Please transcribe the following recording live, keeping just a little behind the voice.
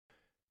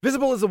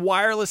Visible is a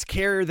wireless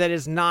carrier that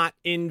is not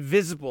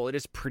invisible. It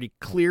is pretty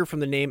clear from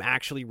the name.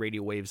 Actually,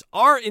 radio waves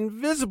are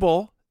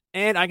invisible,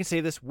 and I can say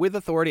this with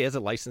authority as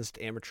a licensed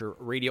amateur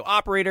radio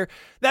operator.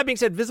 That being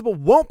said, Visible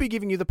won't be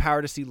giving you the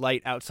power to see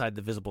light outside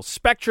the visible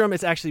spectrum.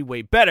 It's actually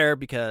way better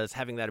because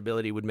having that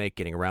ability would make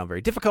getting around very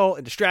difficult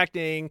and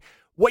distracting.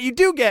 What you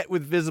do get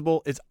with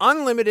Visible is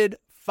unlimited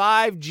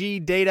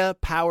 5G data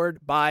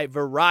powered by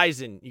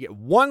Verizon. You get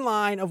one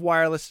line of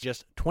wireless,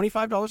 just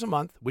 $25 a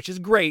month, which is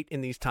great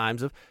in these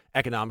times of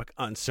economic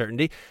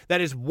uncertainty. That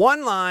is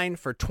one line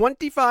for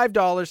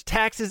 $25,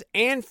 taxes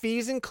and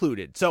fees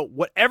included. So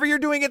whatever you're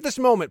doing at this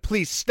moment,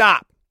 please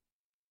stop.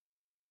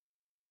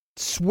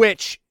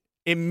 Switch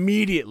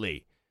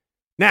immediately.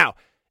 Now,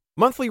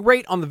 monthly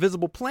rate on the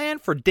Visible plan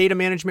for data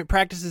management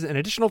practices and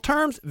additional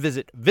terms,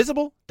 visit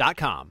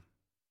visible.com.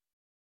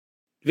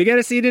 Wie geht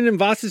es Ihnen?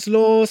 Was ist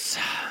los?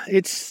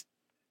 It's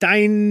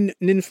deinen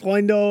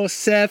Freundo,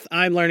 Seth.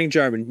 I'm learning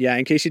German. Yeah,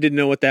 in case you didn't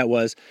know what that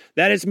was.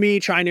 That is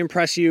me trying to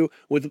impress you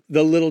with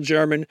the little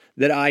German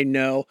that I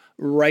know.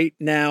 Right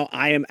now,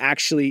 I am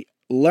actually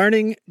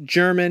learning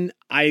German.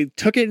 I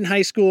took it in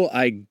high school.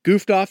 I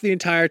goofed off the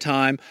entire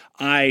time.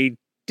 I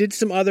did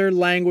some other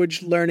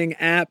language learning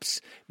apps.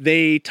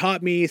 They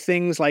taught me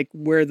things like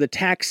where the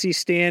taxi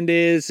stand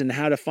is and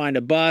how to find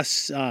a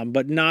bus,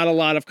 but not a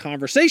lot of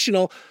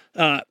conversational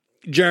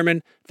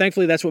German.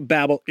 Thankfully, that's what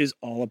Babbel is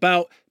all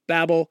about.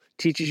 Babbel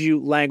teaches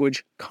you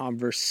language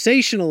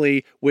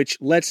conversationally, which,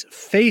 let's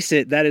face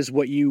it, that is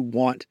what you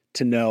want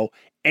to know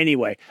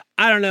anyway.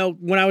 I don't know.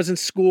 When I was in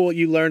school,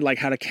 you learned like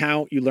how to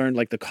count. You learned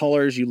like the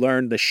colors. You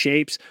learned the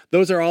shapes.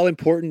 Those are all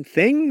important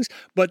things,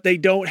 but they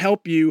don't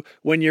help you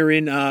when you're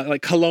in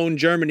like Cologne,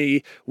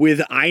 Germany with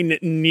Ein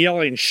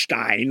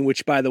Nierenstein,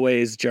 which, by the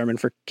way, is German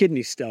for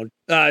kidney stone.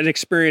 An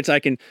experience I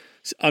can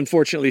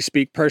unfortunately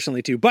speak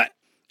personally to, but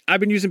I've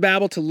been using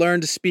Babbel to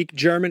learn to speak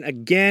German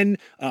again,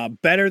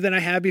 better than I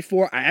have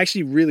before. I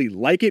actually really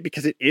like it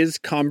because it is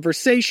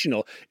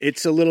conversational.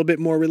 It's a little bit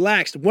more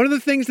relaxed. One of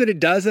the things that it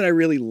does that I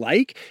really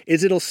like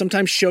is it'll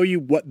sometimes show you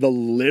what the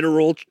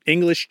literal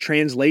English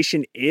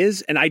translation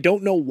is. And I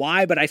don't know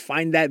why, but I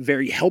find that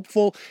very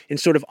helpful in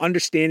sort of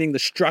understanding the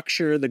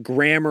structure, the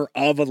grammar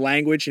of a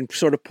language and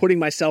sort of putting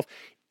myself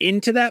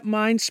into that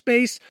mind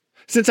space.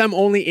 Since I'm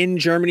only in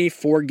Germany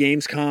for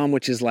Gamescom,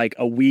 which is like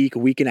a week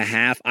and a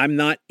half, I'm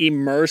not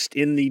immersed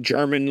in the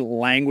German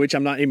language.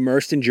 I'm not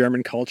immersed in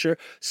German culture.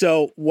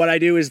 So what I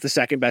do is the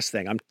second best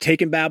thing. I'm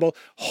taking Babbel.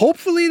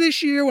 Hopefully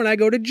this year when I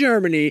go to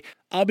Germany,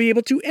 I'll be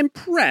able to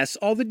impress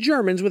all the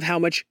Germans with how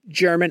much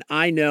German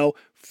I know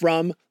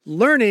from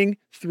learning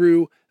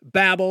through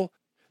Babbel.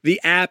 The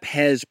app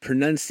has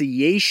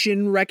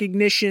pronunciation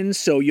recognition,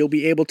 so you'll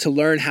be able to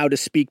learn how to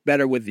speak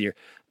better with your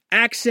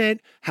accent,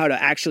 how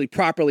to actually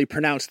properly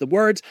pronounce the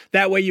words.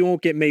 That way you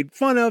won't get made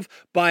fun of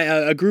by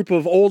a group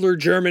of older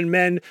German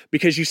men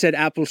because you said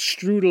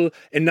Apfelstrudel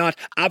and not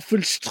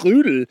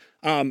Apfelstrudel.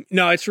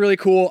 No, it's really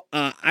cool.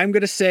 I'm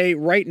going to say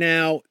right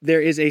now there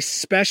is a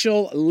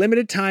special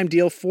limited time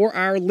deal for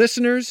our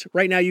listeners.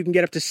 Right now you can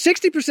get up to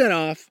 60%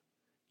 off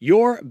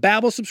your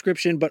Babbel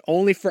subscription, but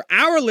only for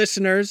our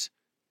listeners,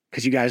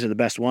 because you guys are the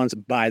best ones,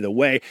 by the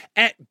way,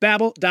 at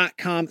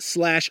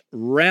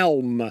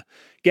babbel.com/realm.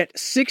 Get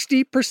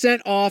 60%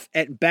 off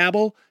at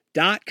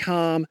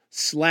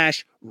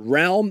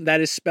babbel.com/realm. That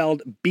is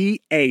spelled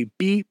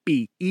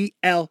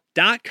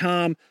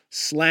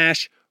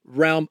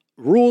BABBEL.com/realm.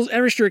 Rules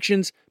and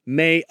restrictions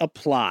may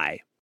apply.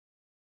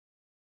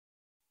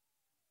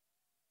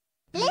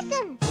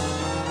 Listen.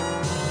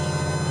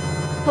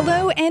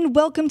 Hello and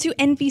welcome to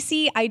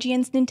NVC,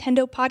 IGN's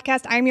Nintendo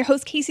podcast. I'm your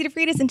host, Casey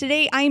DeFreitas, and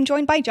today I am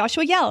joined by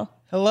Joshua Yell.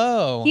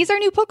 Hello. He's our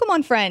new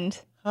Pokemon friend.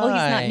 Hi. Well,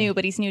 he's not new,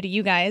 but he's new to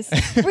you guys.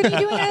 What are you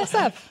doing at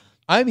SF?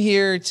 I'm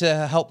here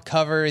to help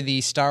cover the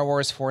Star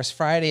Wars Force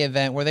Friday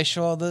event where they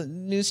show all the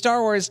new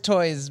Star Wars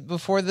toys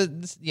before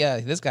the...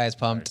 Yeah, this guy's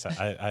pumped.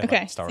 I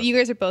Okay, like Star so Wars. you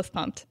guys are both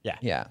pumped.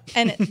 Yeah.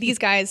 And these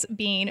guys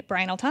being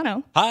Brian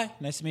Altano Hi,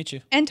 nice to meet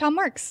you. and Tom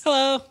Marks.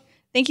 Hello.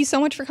 Thank you so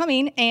much for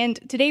coming. And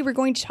today we're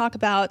going to talk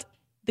about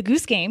the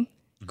Goose game.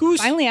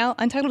 Goose. Finally out.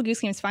 Untitled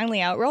Goose game is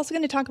finally out. We're also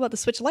going to talk about the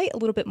Switch Lite a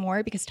little bit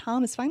more because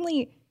Tom has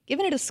finally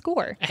given it a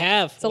score. I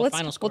have. So Well,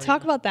 we'll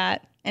talk about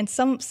that and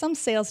some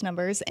sales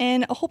numbers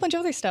and a whole bunch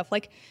of other stuff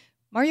like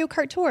Mario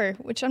Kart Tour,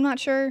 which I'm not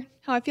sure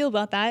how I feel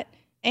about that,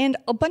 and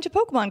a bunch of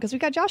Pokemon because we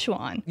got Joshua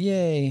on.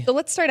 Yay. So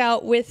let's start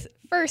out with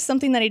first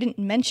something that I didn't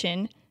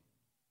mention.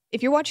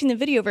 If you're watching the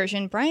video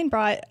version, Brian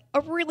brought a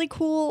really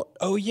cool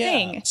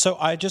thing. So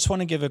I just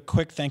want to give a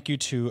quick thank you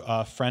to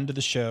a friend of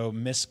the show,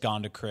 Miss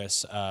Gonda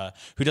Chris,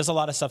 who does a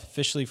lot of stuff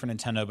officially for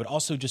Nintendo, but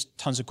also just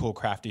tons of cool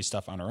crafty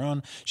stuff on her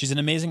own. She's an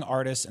amazing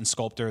artist and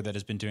sculptor that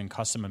has been doing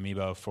custom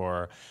amiibo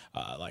for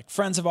like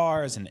friends of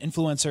ours and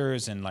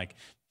influencers and like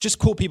just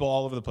cool people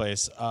all over the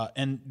place.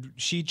 And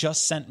she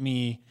just sent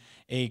me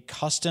a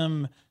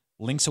custom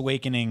Link's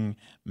Awakening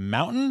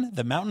mountain,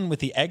 the mountain with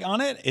the egg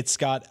on it. It's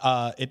got,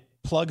 it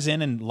plugs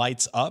in and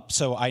lights up.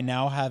 So I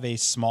now have a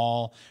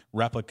small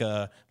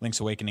replica Link's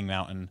Awakening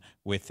mountain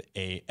with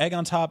a egg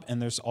on top,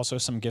 and there's also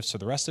some gifts for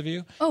the rest of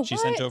you. Oh, she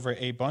what? sent over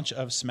a bunch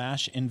of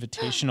Smash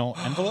invitational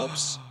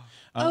envelopes.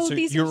 So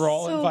these you're are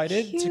all so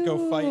invited to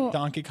go fight cute.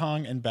 Donkey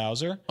Kong and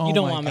Bowser. You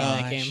don't want me in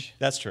that game.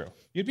 That's true.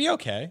 You'd be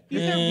okay.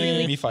 These are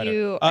really Mii fighter.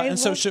 cute. I And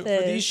so love for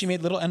this. these, she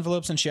made little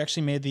envelopes, and she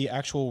actually made the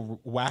actual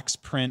wax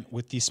print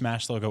with the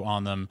Smash logo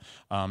on them.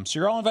 So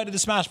you're all invited to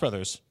Smash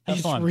Brothers. Have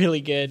It's fun.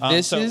 really good.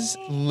 This so- is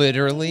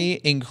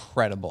literally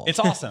incredible. It's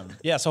awesome.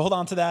 Yeah, so hold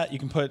on to that. You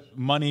can put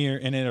money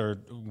in it or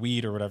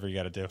weed or whatever you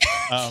got to do.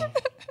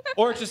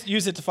 Or just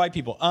use it to fight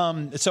people.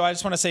 So I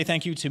just want to say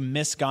thank you to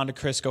Miss Gonda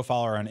Chris. Go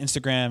follow her on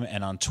Instagram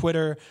and on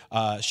Twitter.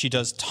 She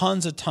does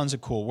tons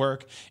of cool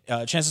work.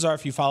 Chances are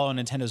if you follow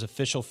Nintendo's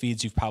official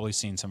feeds, you've probably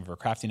seen some of her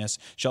craftiness.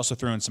 She also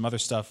threw in some other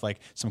stuff like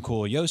some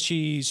cool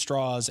Yoshi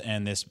straws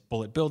and this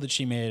bullet bill that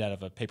she made out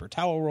of a paper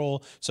towel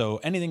roll. So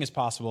anything is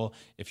possible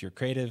if you're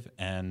creative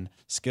and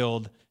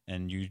skilled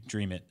and you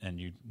dream it and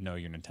you know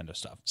your Nintendo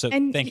stuff. So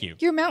And thank you.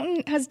 Your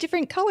mountain has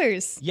different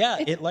colors. Yeah,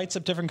 it lights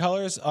up different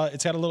colors.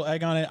 It's got a little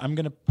egg on it. I'm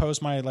gonna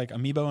post my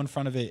amiibo in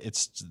front of it.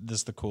 This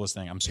is the coolest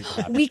thing. I'm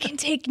super happy. We can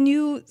take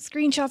new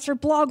screenshots for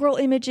blog roll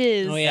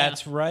images. Oh, yeah.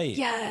 That's right.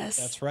 Yes.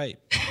 That's right.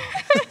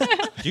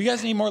 Do you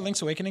guys need more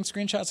Link's Awakening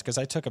screenshots? Because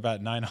I took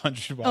about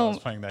 900 while I was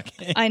playing that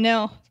game. I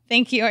know.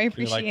 Thank you. I You're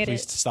appreciate like,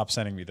 please it. stop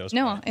sending me those.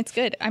 No, Brian. it's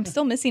good. I'm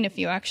still missing a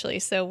few actually,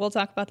 so we'll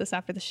talk about this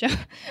after the show.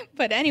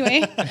 But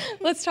anyway,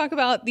 let's talk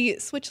about the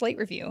Switch Lite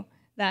review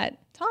that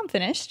Tom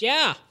finished.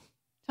 Yeah,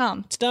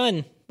 Tom, it's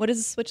done. what does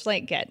the Switch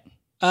Lite get?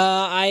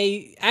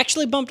 I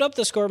actually bumped up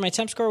the score. My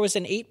temp score was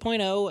an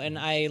 8.0, and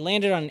I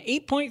landed on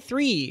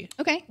 8.3.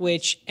 Okay.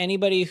 Which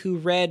anybody who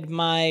read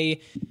my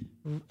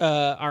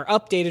our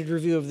updated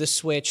review of the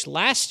Switch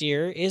last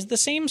year is the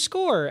same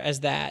score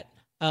as that.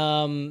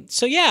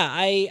 So yeah,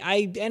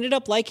 I ended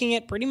up liking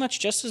it pretty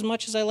much just as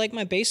much as I like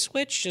my base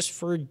Switch, just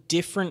for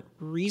different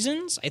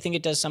reasons. I think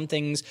it does some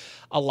things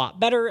a lot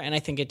better, and I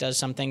think it does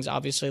some things,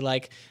 obviously,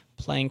 like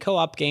playing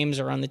co-op games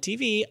or on the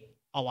TV,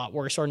 a lot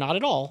worse or not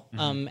at all.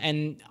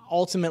 And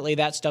ultimately,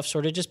 that stuff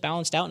sort of just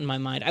balanced out in my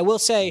mind. I will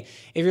say,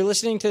 if you're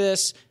listening to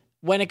this,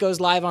 when it goes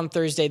live on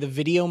Thursday, the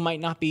video might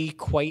not be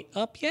quite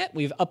up yet.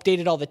 We've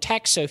updated all the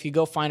text, so if you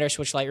go find our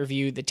Switch Lite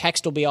review, the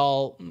text will be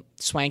all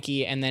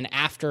swanky, and then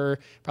after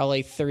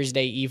probably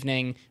Thursday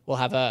evening, we'll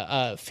have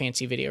a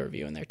fancy video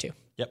review in there too.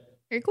 Yep.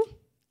 Very cool.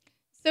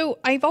 So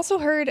I've also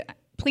heard,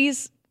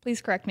 please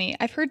correct me,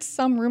 I've heard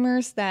some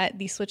rumors that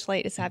the Switch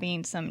Lite is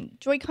having some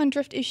Joy-Con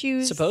drift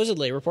issues.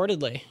 Supposedly,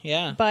 reportedly,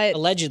 yeah. But-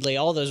 allegedly,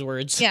 all those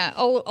words. Yeah,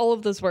 all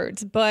of those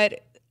words.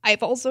 But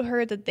I've also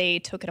heard that they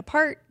took it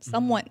apart.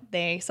 Someone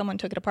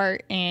took it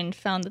apart and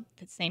found that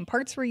the same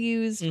parts were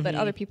used, but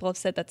other people have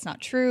said that's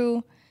not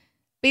true.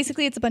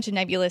 Basically, it's a bunch of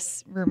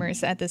nebulous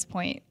rumors at this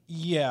point.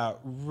 Yeah,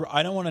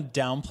 I don't want to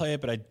downplay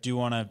it, but I do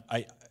want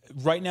to.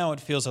 Right now, it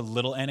feels a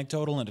little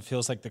anecdotal, and it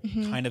feels like the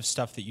kind of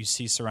stuff that you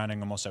see surrounding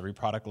almost every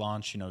product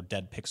launch. You know,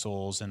 dead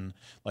pixels and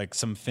like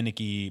some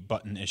finicky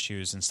button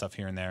issues and stuff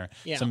here and there.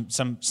 Yeah.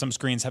 Some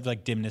screens have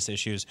like dimness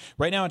issues.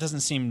 Right now, it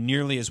doesn't seem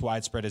nearly as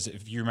widespread as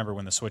if you remember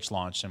when the Switch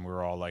launched, and we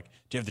were all like,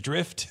 "Do you have the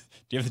drift?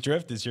 Do you have the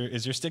drift? Is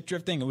your stick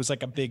drifting?" It was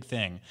like a big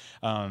thing.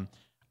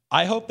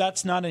 I hope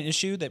that's not an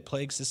issue that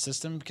plagues the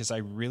system, because I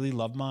really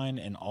love mine,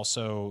 and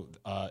also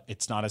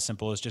it's not as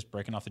simple as just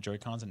breaking off the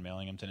Joy-Cons and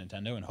mailing them to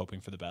Nintendo and hoping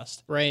for the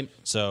best. Right.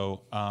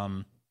 So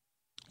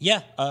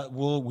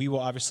we will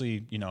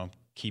obviously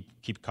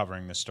keep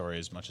covering this story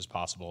as much as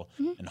possible,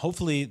 and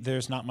hopefully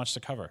there's not much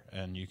to cover,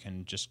 and you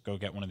can just go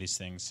get one of these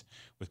things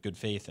with good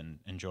faith and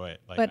enjoy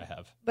it like I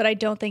have. But I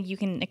don't think you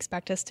can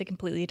expect us to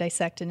completely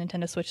dissect a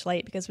Nintendo Switch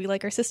Lite because we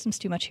like our systems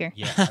too much here.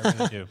 Yeah, I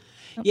really do.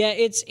 Yeah,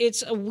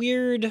 it's a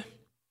weird.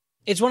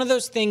 It's one of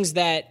those things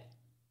that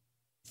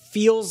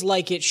feels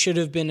like it should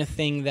have been a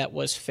thing that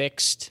was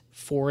fixed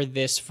for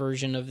this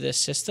version of this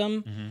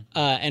system.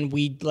 And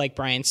we, like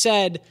Brian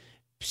said,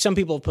 some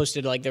people have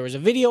posted, like, there was a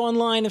video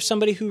online of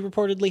somebody who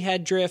reportedly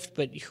had drift,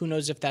 but who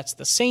knows if that's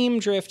the same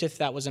drift, if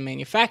that was a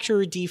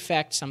manufacturer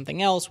defect,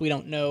 something else. We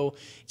don't know.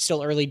 It's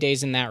still early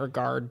days in that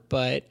regard,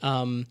 but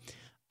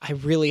I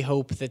really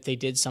hope that they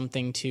did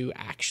something to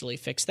actually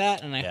fix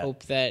that, and I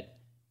hope that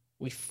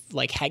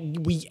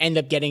we end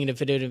up getting a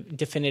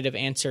definitive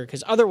answer,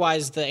 because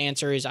otherwise the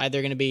answer is either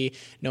going to be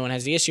no one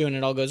has the issue and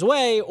it all goes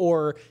away,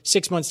 or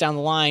 6 months down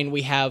the line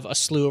we have a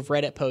slew of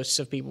Reddit posts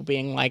of people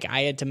being like,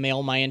 I had to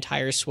mail my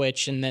entire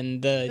Switch and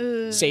then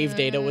the save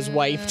data was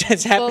wiped.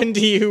 Has happened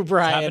to you,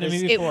 Brian? happened to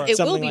me before. It will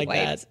Something be like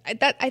wiped.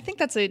 I think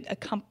that's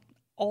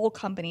all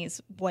companies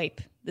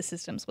wipe the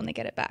systems when they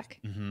get it back.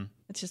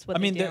 It's just what I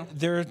mean, they do.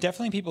 there are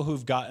definitely people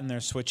who've gotten their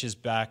Switches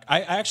back.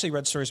 I actually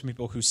read stories from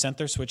people who sent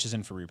their Switches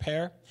in for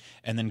repair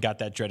and then got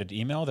that dreaded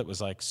email that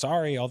was like,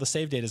 sorry, all the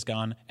save data's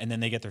gone. And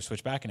then they get their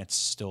Switch back and it's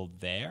still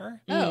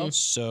there. Oh.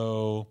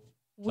 So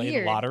play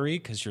Weird. the lottery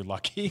because you're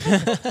lucky.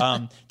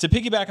 To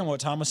piggyback on what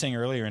Tom was saying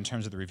earlier in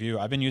terms of the review,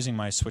 I've been using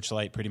my Switch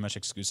Lite pretty much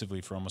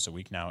exclusively for almost a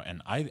week now,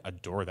 and I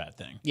adore that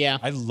thing. Yeah.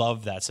 I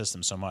love that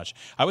system so much.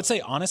 I would say,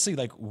 honestly,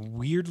 like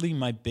weirdly,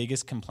 my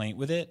biggest complaint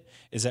with it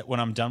is that when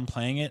I'm done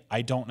playing it,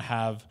 I don't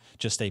have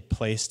just a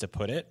place to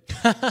put it.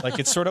 Like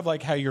it's sort of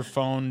like how your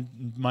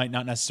phone might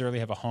not necessarily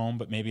have a home,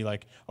 but maybe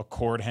like a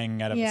cord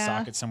hanging out of a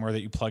socket somewhere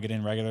that you plug it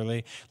in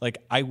regularly. Like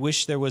I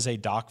wish there was a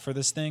dock for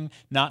this thing,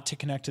 not to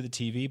connect to the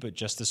TV, but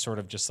just to sort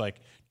of just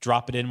like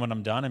drop it in when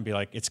I'm done and be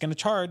like, it's going to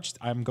charge.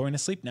 I'm going to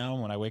sleep now.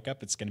 And when I wake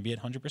up, it's going to be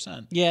at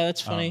 100%. Yeah,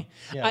 that's funny.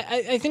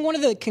 I think one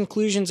of the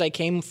conclusions I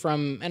came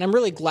from, and I'm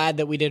really glad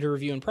that we did a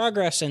review in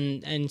progress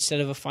and instead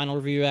of a final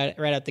review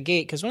right out the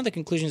gate, because one of the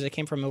conclusions I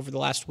came from over the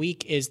last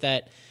week is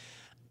that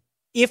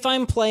if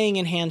I'm playing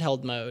in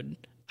handheld mode,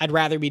 I'd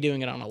rather be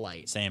doing it on a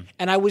light. Same.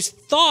 And I was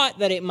thought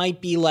that it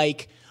might be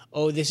like,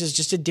 oh, this is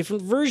just a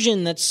different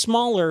version that's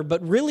smaller.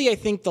 But really, I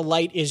think the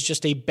Lite is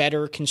just a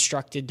better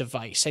constructed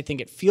device. I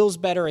think it feels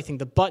better. I think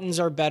the buttons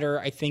are better.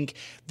 I think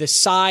the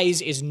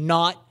size is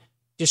not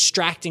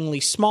distractingly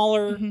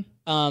smaller.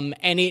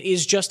 And it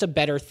is just a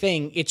better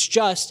thing. It's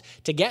just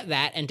to get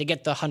that and to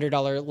get the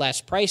 $100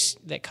 less price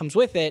that comes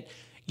with it,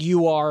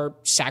 you are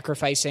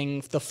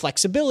sacrificing the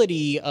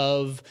flexibility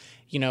of,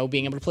 you know,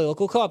 being able to play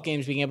local co-op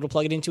games, being able to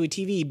plug it into a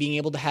TV, being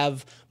able to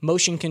have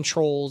motion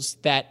controls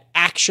that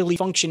actually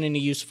function in a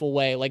useful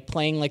way, like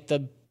playing like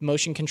the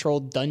motion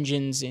controlled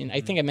dungeons in,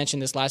 I think I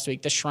mentioned this last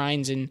week, the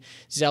shrines in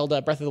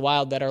Zelda Breath of the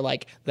Wild that are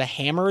like the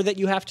hammer that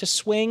you have to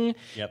swing.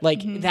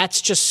 Like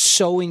that's just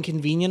so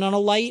inconvenient on a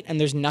light, and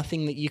there's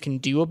nothing that you can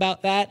do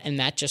about that, and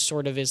that just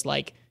sort of is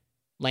like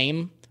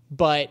lame.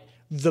 But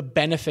the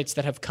benefits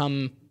that have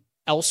come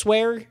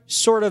elsewhere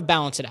sort of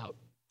balance it out.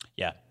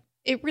 Yeah.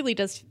 It really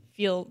does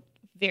feel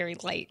very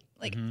light.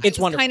 Like It's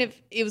wonderful.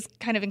 It was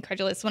kind of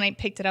incredulous when I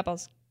picked it up.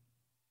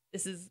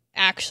 This is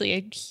actually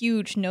a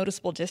huge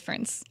noticeable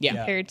difference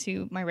compared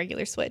to my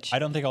regular Switch. I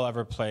don't think I'll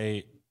ever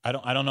play. I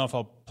don't know if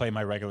I'll play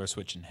my regular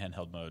Switch in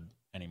handheld mode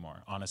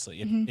anymore.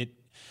 Honestly,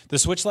 the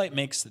Switch Lite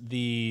makes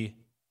the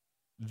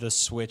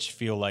Switch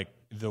feel like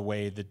the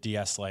way the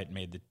DS Lite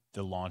made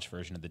the launch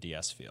version of the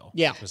DS feel.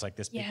 Yeah. It was like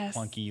this big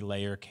clunky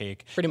layer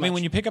cake. Pretty much. I mean,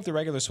 when you pick up the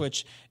regular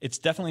Switch, it's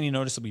definitely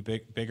noticeably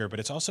bigger, but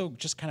it's also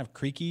just kind of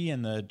creaky,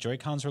 and the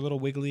Joy-Cons are a little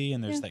wiggly,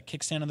 and there's that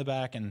kickstand on the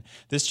back, and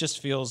this just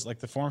feels like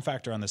the form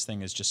factor on this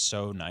thing is just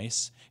so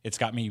nice. It's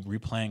got me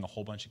replaying a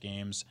whole bunch of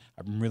games.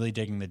 I'm really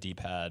digging the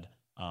D-pad.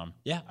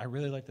 I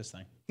really like this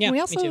thing. Yeah, we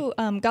me also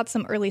too. got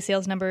some early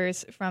sales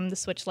numbers from the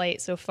Switch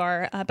Lite so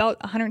far. About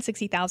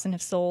 160,000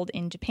 have sold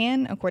in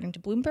Japan, according to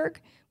Bloomberg,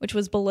 which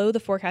was below the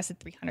forecasted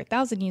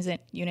 300,000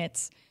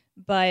 units.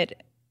 But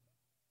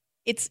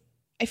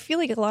I feel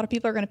like a lot of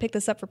people are going to pick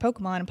this up for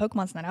Pokemon, and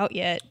Pokemon's not out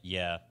yet.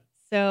 Yeah.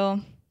 So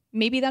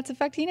maybe that's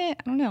affecting it.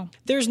 I don't know.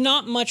 There's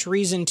not much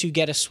reason to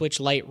get a Switch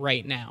Lite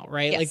right now,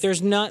 right? Yes. Like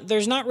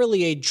there's not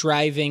really a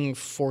driving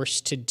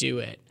force to do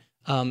it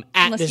at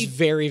Unless this you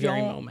very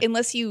don't- moment.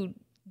 Unless you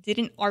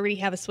didn't already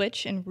have a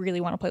Switch and really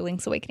want to play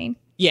Link's Awakening.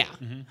 Yeah,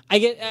 I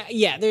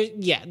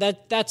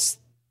get.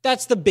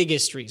 That's the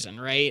biggest reason,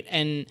 right?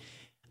 And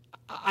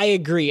I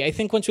agree. I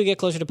think once we get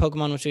closer to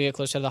Pokemon, once we get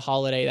closer to the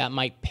holiday, that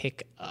might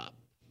pick up.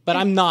 But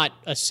I'm not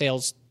a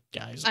sales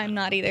guy. I'm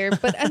not either.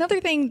 But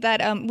another thing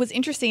that was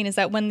interesting is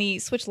that when the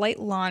Switch Lite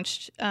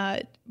launched,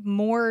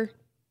 more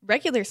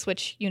regular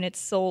Switch units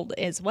sold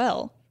as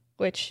well,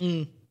 which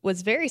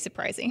was very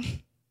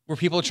surprising. Were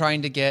people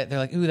trying to they're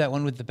like, ooh, that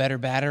one with the better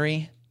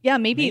battery? Yeah,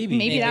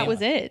 maybe that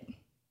was it.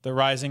 The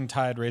rising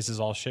tide raises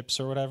all ships,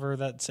 or whatever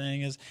that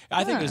saying is.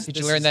 I think Did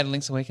you learn that in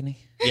Link's Awakening?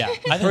 Yeah.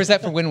 Or is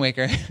that for Wind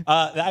Waker?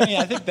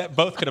 I think that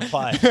both could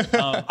apply.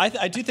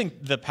 I do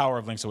think the power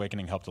of Link's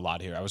Awakening helped a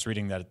lot here. I was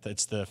reading that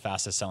it's the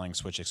fastest selling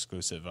Switch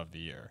exclusive of the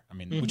year. I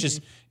mean, which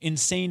is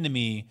insane to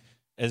me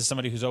as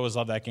somebody who's always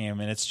loved that game.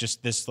 And it's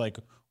just this like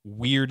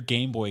weird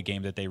Game Boy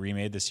game that they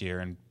remade this year.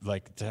 And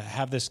like to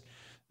have this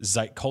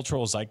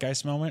cultural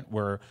zeitgeist moment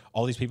where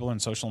all these people in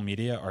social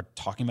media are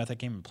talking about that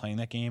game and playing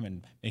that game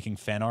and making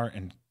fan art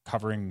and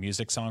covering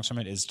music songs from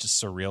it is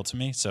just surreal to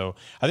me. So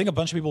I think a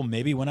bunch of people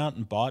maybe went out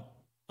and bought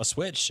a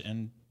Switch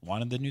and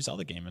wanted the new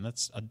Zelda game, and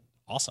that's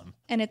awesome.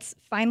 And it's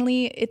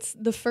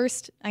the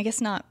first, I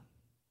guess not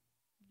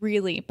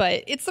really,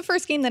 but it's the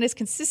first game that has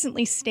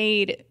consistently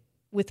stayed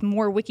with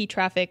more wiki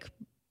traffic,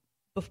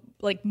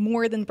 like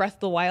more than Breath of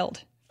the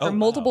Wild for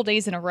multiple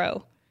days in a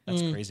row.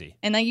 That's crazy.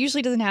 And that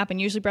usually doesn't happen.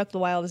 Usually Breath of the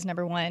Wild is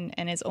number one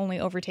and is only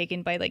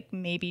overtaken by like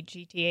maybe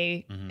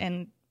GTA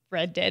and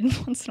Red Dead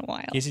once in a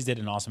while. Casey did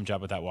an awesome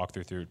job with that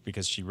walkthrough through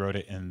because she wrote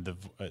it in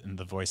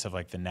the voice of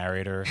like the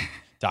narrator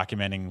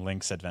documenting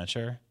Link's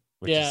adventure.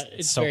 Which is,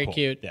 it's so very cool.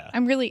 cute. Yeah.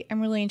 I'm really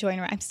enjoying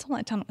it. I'm still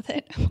not done with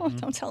it.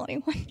 Don't tell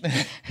anyone.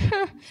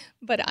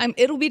 But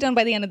it'll be done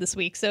by the end of this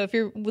week. So if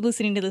you're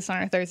listening to this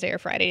on a Thursday or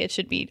Friday, it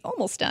should be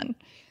almost done.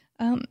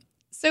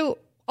 So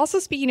also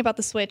speaking about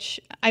the Switch,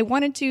 I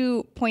wanted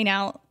to point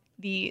out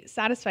the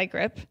Satisfy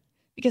Grip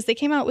because they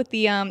came out with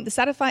the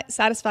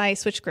Satisfy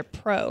Switch Grip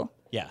Pro.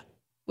 Yeah.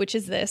 Which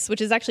is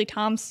actually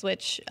Tom's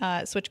Switch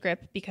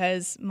grip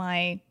because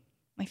my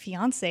my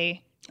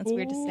fiance. That's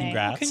weird to say.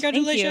 Congrats.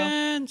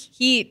 Congratulations.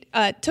 He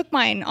took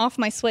mine off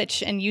my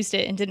Switch and used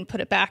it and didn't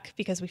put it back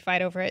because we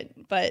fight over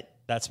it. But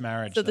That's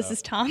marriage. so this though.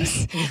 is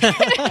Tom's.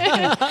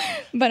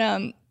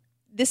 But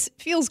this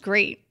feels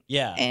great.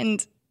 Yeah.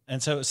 And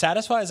so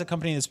Satisfy is a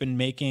company that's been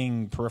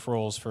making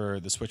peripherals for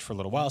the Switch for a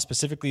little while,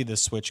 specifically the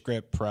Switch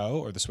Grip Pro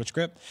or the Switch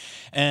Grip.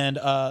 And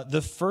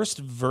the first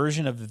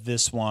version of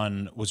this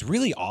one was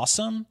really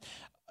awesome.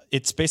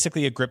 It's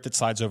basically a grip that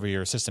slides over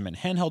your system in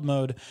handheld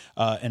mode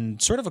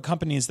and sort of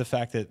accompanies the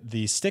fact that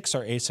the sticks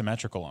are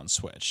asymmetrical on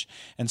Switch.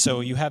 And so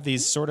you have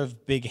these sort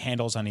of big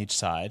handles on each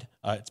side.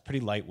 It's pretty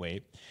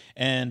lightweight.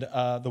 And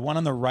the one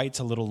on the right's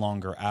a little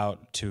longer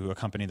out to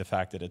accompany the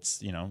fact that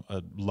it's,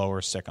 a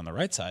lower stick on the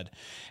right side.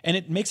 And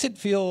it makes it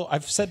feel,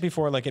 I've said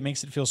before, like it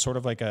makes it feel sort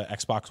of like a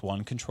Xbox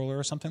One controller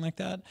or something like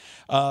that.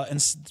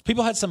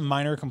 People had some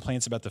minor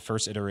complaints about the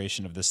first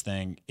iteration of this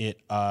thing.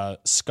 It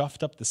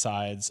scuffed up the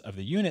sides of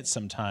the unit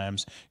sometimes.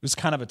 It was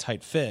kind of a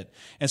tight fit.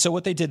 And so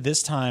what they did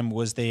this time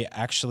was they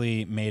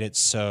actually made it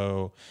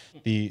so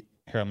here,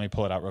 let me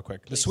pull it out real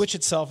quick. The Switch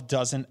itself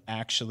doesn't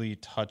actually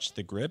touch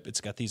the grip.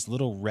 It's got these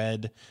little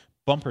red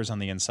bumpers on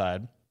the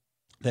inside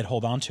that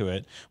hold on to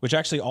it, which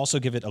actually also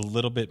give it a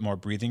little bit more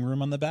breathing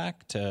room on the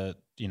back to,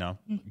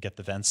 get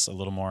the vents a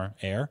little more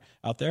air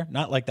out there.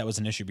 Not like that was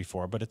an issue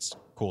before, but it's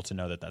cool to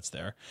know that that's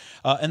there.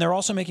 And they're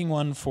also making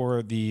one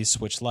for the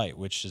Switch Lite,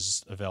 which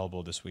is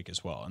available this week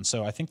as well. And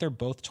so I think they're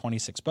both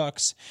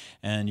 $26,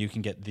 and you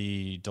can get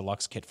the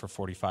deluxe kit for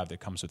 $45 that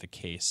comes with a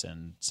case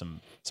and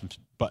some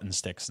button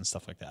sticks and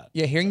stuff like that.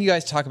 Yeah, hearing you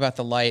guys talk about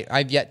the light,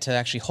 I've yet to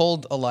actually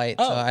hold a light,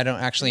 so I don't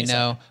actually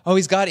know. Oh,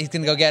 he's got it. He's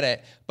going to go get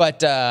it. But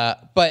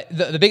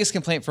the biggest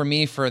complaint for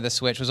me for the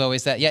Switch was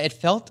always that, it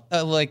felt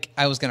like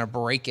I was going to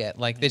break it.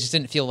 Like, they just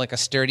didn't feel like a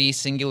sturdy,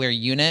 singular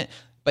unit.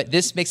 But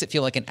this makes it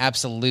feel like an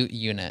absolute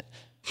unit.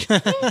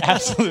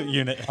 Absolute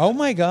unit. Oh,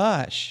 my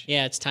gosh.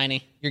 Yeah, it's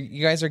tiny.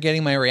 You guys are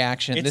getting my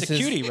reaction. It's a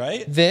cutie,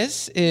 right?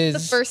 This is... the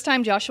first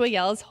time Joshua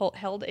Yells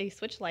held a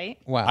Switch Lite.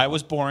 Wow. I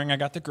was boring. I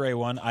got the gray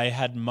one. I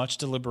had much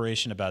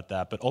deliberation about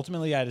that, but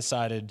ultimately I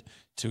decided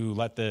to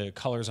let the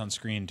colors on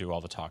screen do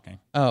all the talking.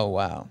 Oh,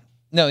 wow.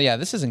 No, yeah,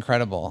 this is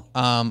incredible.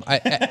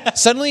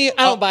 Suddenly...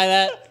 I don't buy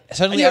that.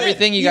 Suddenly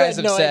everything you guys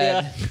had have no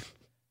said... idea.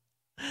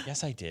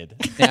 Yes, I did.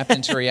 Snapped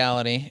into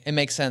reality. It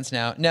makes sense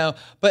now. No,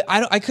 but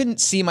I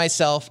couldn't see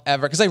myself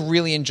ever, because I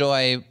really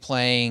enjoy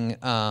playing,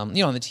 on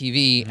the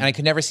TV, and I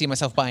could never see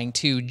myself buying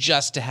two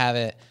just to have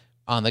it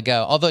on the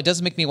go. Although it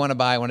does make me want to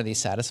buy one of these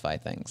Satisfy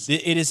things.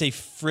 It is a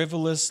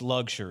frivolous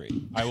luxury.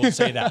 I will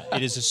say that.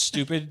 It is a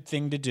stupid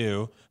thing to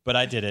do, but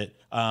I did it.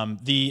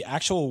 The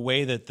actual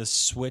way that the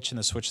Switch and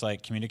the Switch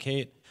Lite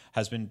communicate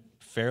has been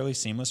fairly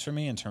seamless for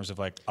me in terms of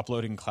like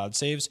uploading cloud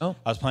saves. I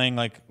was playing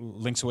like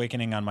Link's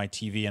Awakening on my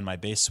TV and my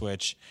base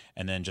Switch,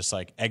 and then just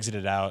like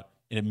exited out.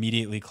 It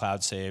immediately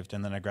cloud saved,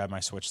 and then I grabbed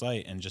my Switch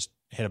Lite and just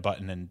hit a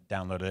button and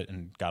downloaded it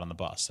and got on the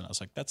bus. And I was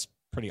like, that's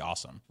pretty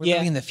awesome. We're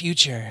living in the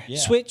future.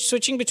 Yeah.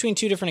 Switching between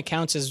two different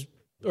accounts is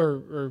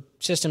or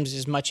systems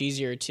is much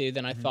easier too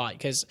than I thought,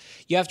 because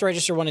you have to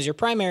register one as your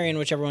primary, and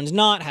whichever one's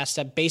not has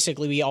to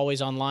basically be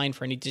always online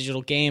for any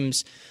digital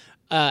games.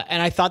 And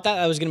I thought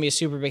that was going to be a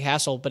super big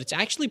hassle, but it's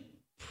actually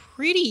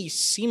pretty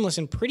seamless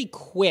and pretty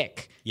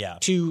quick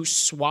to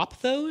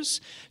swap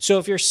those. So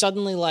if you're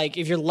suddenly like,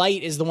 if your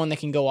light is the one that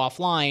can go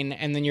offline,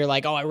 and then you're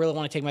like, oh, I really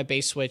want to take my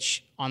base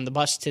Switch on the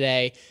bus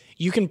today,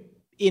 you can,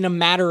 in a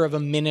matter of a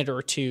minute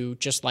or two,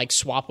 just like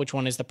swap which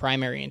one is the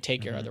primary and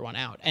take your other one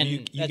out. And you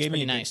that's gave me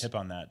pretty a nice. good tip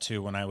on that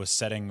too. When I was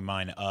setting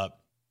mine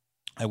up,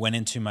 I went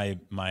into my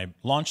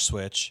launch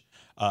Switch,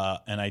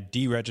 and I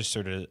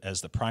deregistered it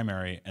as the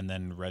primary, and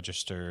then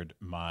registered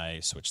my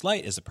Switch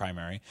Lite as the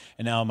primary.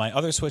 And now my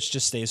other Switch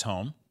just stays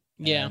home.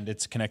 Yeah. And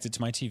it's connected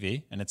to my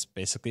TV, and it's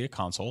basically a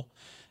console.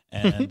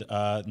 And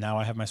now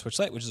I have my Switch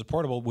Lite, which is a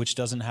portable, which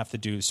doesn't have to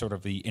do sort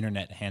of the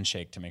internet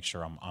handshake to make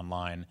sure I'm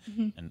online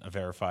and a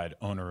verified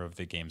owner of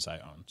the games I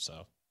own.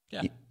 So,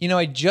 yeah.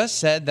 I just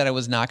said that I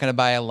was not going to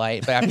buy a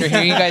light, but after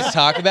hearing you guys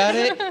talk about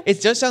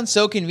it just sounds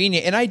so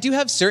convenient. And I do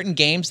have certain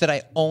games that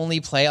I only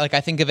play. Like, I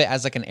think of it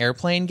as like an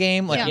airplane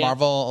game. Like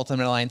Marvel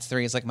Ultimate Alliance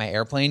 3 is like my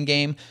airplane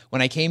game.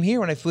 When I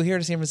flew here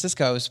to San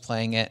Francisco, I was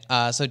playing it.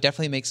 So it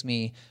definitely makes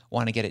me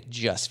want to get it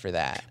just for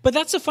that. But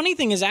that's the funny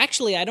thing is,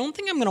 actually, I don't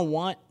think I'm going to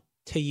want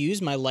to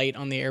use my light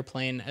on the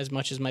airplane as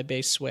much as my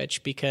base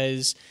Switch,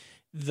 because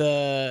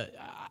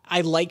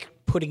I like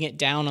putting it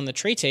down on the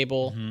tray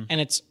table, and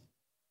it's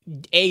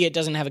it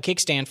doesn't have a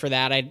kickstand for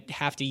that. I'd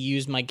have to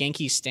use my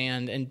Genki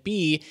stand, and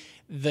B,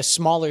 the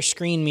smaller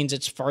screen means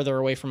it's farther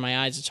away from my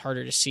eyes. It's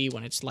harder to see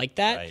when it's like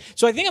that. Right.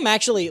 So I think I'm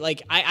actually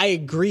like, I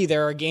agree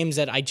there are games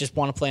that I just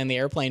want to play on the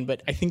airplane,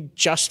 but I think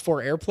just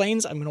for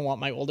airplanes, I'm going to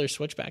want my older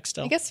Switch back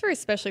still. I guess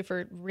especially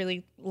for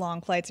really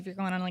long flights, if you're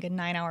going on like a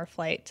 9-hour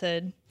flight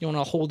You want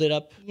to hold it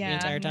up the yeah,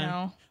 entire time?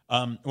 no.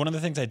 One of the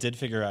things I did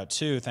figure out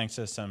too, thanks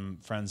to some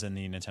friends in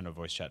the Nintendo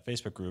Voice Chat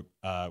Facebook group,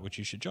 which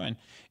you should join,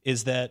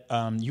 is that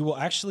you will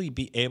actually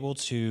be able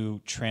to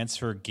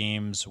transfer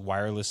games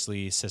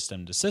wirelessly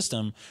system to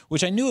system, which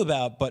which I knew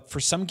about, but for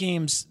some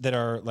games that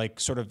are like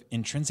sort of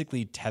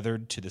intrinsically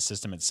tethered to the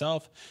system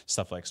itself,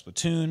 stuff like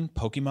Splatoon,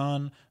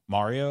 Pokemon,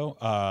 Mario,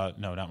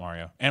 no, not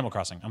Mario, Animal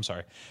Crossing, I'm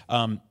sorry.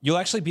 You'll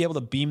actually be able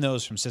to beam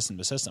those from system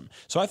to system.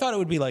 So I thought it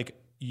would be like,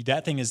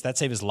 that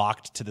save is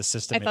locked to the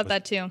system. I thought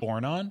that too.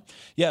 Born on.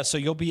 Yeah, so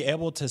you'll be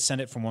able to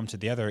send it from one to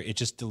the other. It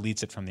just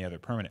deletes it from the other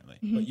permanently.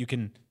 But you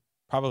can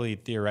probably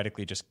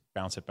theoretically just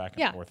bounce it back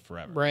and forth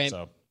forever. Right.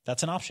 So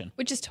that's an option.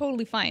 Which is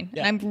totally fine.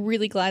 Yeah. And I'm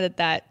really glad that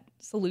that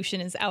solution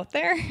is out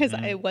there because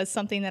it was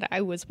something that I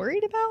was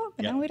worried about,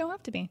 but now we don't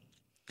have to be.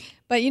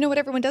 But you know what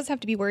everyone does have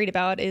to be worried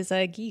about is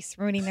geese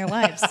ruining their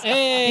lives.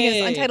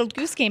 Because Untitled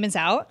Goose Game is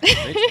out.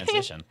 Great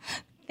transition.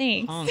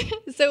 Thanks.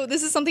 So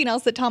this is something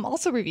else that Tom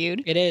also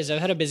reviewed. It is.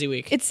 I've had a busy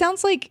week. It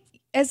sounds like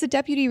as a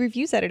deputy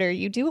reviews editor,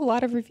 you do a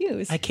lot of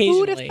reviews. Occasionally. Who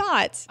would have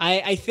thought?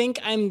 I think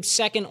I'm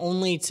second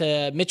only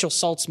to Mitchell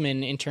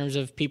Saltzman in terms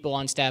of people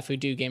on staff who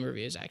do game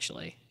reviews,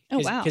 actually. Oh,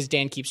 wow. Because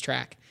Dan keeps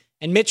track.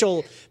 And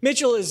Mitchell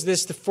is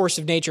the force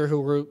of nature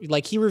who,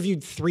 he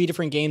reviewed 3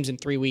 different games in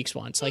 3 weeks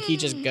once. Like, he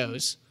just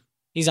goes.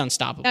 He's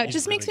unstoppable. It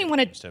just makes me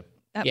want to.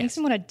 That Yes. makes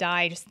me want to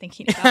die just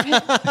thinking about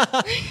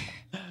it.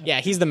 Yeah,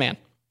 he's the man.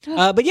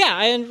 But yeah,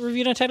 I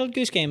reviewed Untitled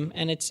Goose Game,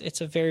 and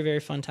it's a very, very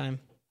fun time.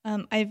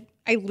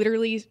 I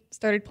literally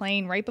started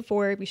playing right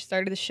before we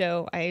started the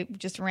show. I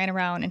just ran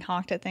around and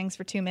honked at things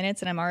for 2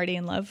 minutes, and I'm already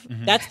in love.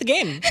 That's the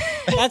game.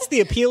 That's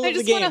the appeal I of the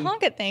just game. want to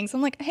honk at things.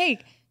 I'm like, hey,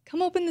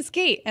 come open this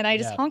gate, and I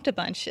just honked a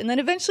bunch, and then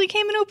eventually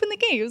came and opened the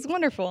gate. It was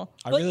wonderful.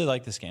 I really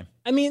like this game.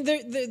 I mean,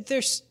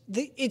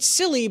 it's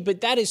silly,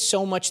 but that is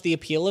so much the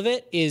appeal of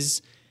it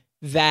is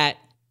that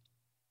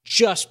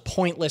just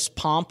pointless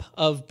pomp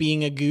of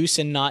being a goose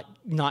and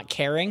not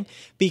caring,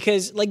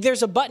 because like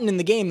there's a button in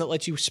the game that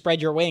lets you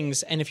spread your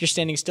wings, and if you're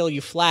standing still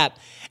you flap,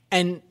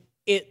 and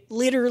it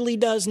literally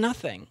does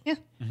nothing. Yeah.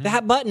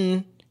 That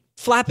button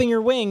flapping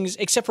your wings,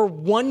 except for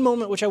one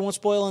moment which I won't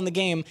spoil in the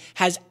game,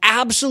 has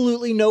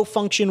absolutely no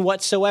function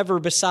whatsoever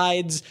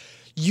besides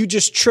you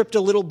just tripped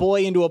a little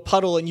boy into a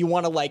puddle and you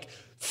want to like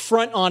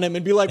front on him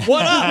and be like,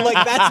 what up?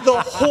 Like that's the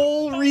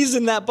whole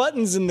reason that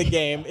button's in the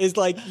game is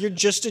like you're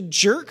just a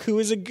jerk who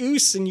is a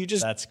goose and you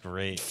just That's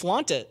great.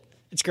 flaunt it.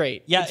 It's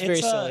great. Yeah, it's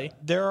very silly.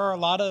 There are a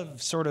lot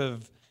of sort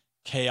of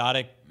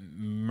chaotic,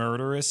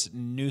 murderous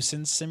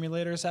nuisance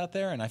simulators out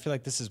there, and I feel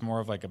like this is more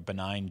of like a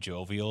benign,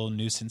 jovial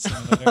nuisance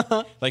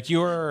simulator. Like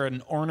you are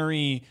an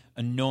ornery,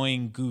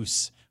 annoying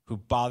goose who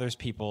bothers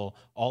people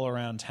all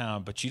around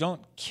town, but you don't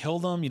kill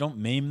them, you don't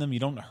maim them, you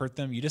don't hurt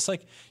them. You just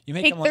like you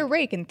make Take them their like,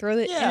 rake and throw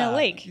it in a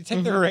lake. You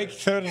take their rake,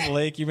 throw it in a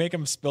lake. You make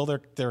them spill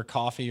their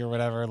coffee or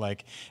whatever.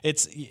 Like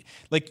it's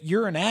like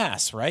you're an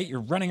ass, right?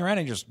 You're running around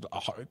and just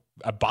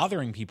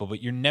bothering people,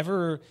 but you're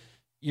never.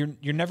 You're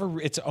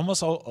never. It's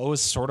almost always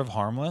sort of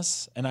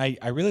harmless, and I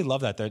really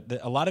love that.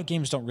 A lot of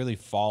games don't really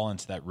fall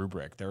into that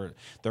rubric. They're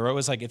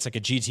always like it's like a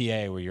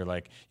GTA where you're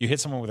like you hit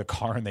someone with a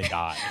car and they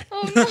die,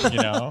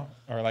 you know,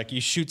 or like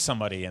you shoot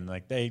somebody and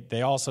like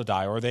they also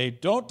die, or they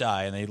don't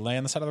die and they lay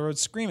on the side of the road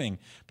screaming.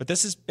 But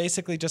this is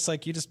basically just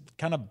like you just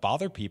kind of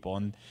bother people,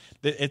 and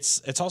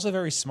it's also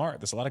very smart.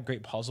 There's a lot of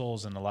great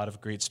puzzles and a lot of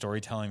great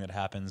storytelling that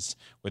happens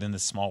within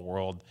this small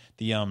world.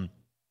 The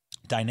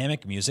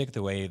dynamic music,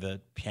 the way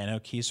the piano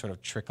keys sort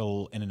of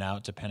trickle in and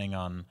out depending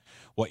on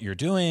what you're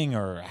doing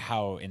or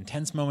how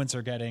intense moments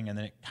are getting, and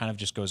then it kind of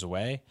just goes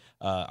away,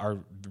 are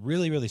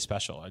really, really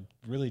special. I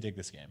really dig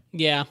this game.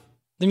 Yeah,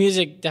 the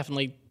music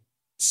definitely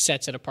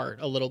sets it apart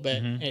a little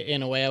bit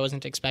in a way I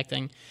wasn't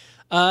expecting.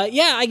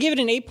 Yeah, I give it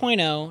an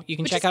 8.0. You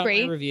can check out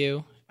my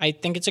review. I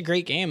think it's a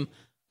great game.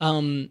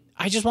 I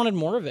just wanted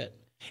more of it.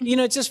 You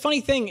know, it's this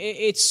funny thing.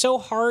 It's so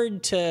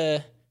hard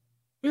to...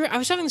 I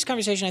was having this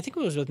conversation, I think it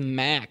was with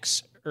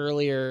Max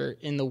earlier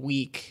in the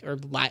week or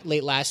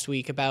late last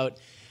week about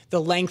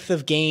the length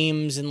of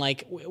games and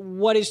like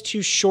what is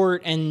too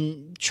short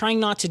and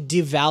trying not to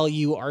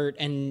devalue art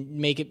and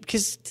make it,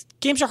 because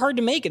games are hard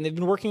to make and they've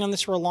been working on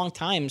this for a long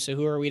time. So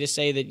who are we to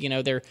say that, you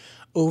know, they're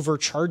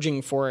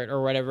overcharging for it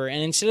or whatever?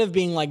 And instead of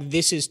being like,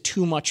 this is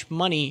too much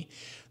money,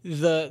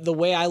 the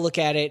way I look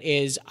at it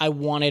is I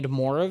wanted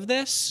more of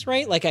this,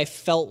 right? Like I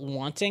felt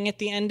wanting at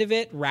the end of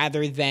it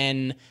rather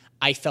than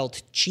I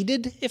felt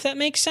cheated, if that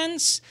makes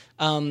sense.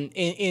 Like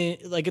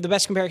the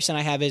best comparison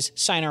I have is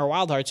Sayonara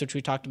Wild Hearts, which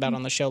we talked about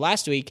on the show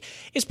last week,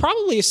 is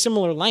probably a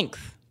similar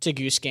length to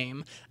Goose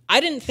Game. I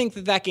didn't think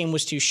that game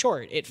was too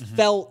short. It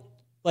felt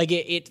like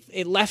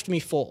it left me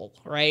full,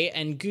 right?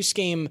 And Goose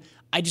Game,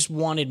 I just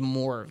wanted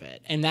more of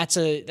it, and that's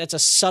a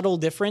subtle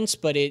difference,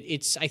 but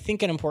it's I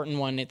think an important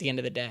one at the end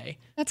of the day.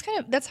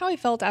 That's how I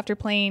felt after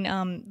playing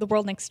The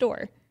World Next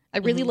Door. I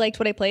really liked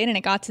what I played, and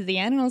it got to the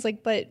end, and I was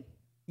like, but.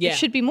 Yeah. There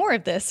should be more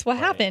of this. What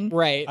happened?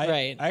 Right.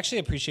 I actually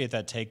appreciate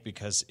that take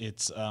because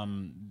it's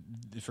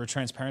for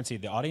transparency.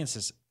 The audience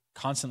is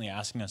constantly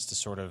asking us to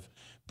sort of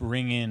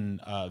bring in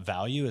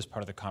value as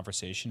part of the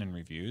conversation and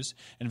reviews.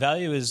 And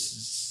value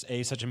is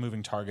A, such a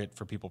moving target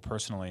for people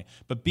personally,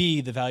 but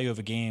B, the value of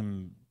a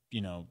game, you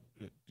know,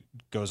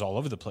 goes all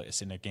over the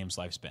place in a game's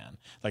lifespan.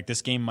 Like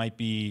this game might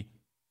be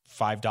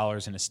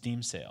 $5 in a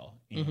Steam sale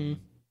in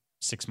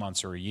 6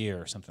 months or a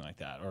year or something like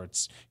that, or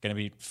it's going to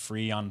be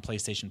free on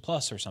PlayStation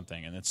Plus or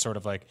something. And it's sort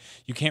of like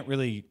you can't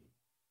really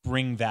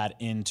bring that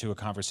into a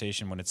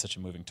conversation when it's such a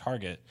moving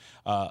target.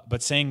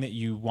 But saying that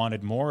you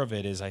wanted more of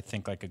it is, I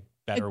think, like a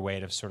better way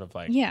to sort of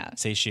like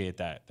satiate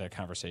that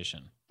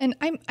conversation. And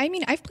I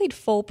mean, I've played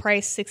full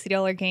price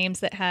 $60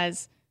 games that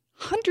has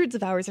hundreds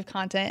of hours of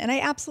content, and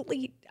I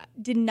absolutely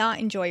did not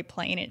enjoy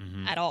playing it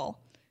at all.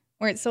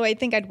 So I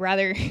think I'd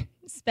rather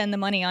spend the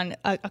money on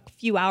a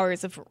few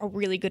hours of a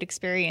really good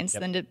experience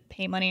than to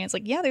pay money. And it's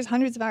like, yeah, there's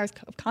hundreds of hours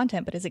of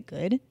content, but is it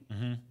good?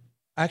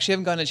 I actually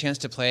haven't gotten a chance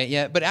to play it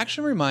yet, but it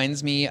actually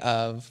reminds me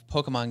of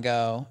Pokemon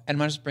Go. And I'm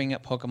not just bringing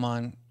up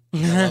Pokemon.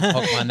 I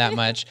love Pokemon that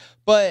much.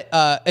 But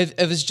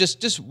it was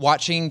just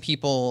watching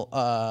people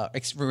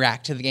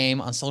react to the game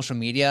on social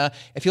media.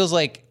 It feels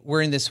like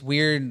we're in this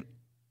weird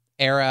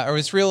era, or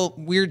this real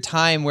weird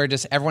time where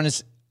just everyone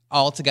is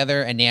all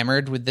together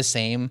enamored with the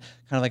same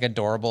kind of like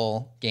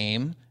adorable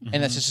game.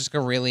 And that's just a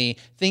really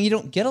thing you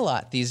don't get a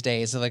lot these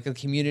days, like a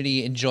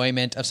community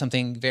enjoyment of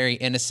something very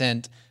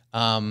innocent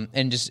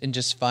and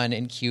just fun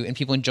and cute, and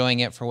people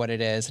enjoying it for what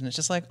it is. And it's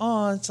just like,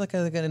 oh, it's like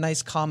a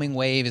nice calming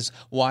wave is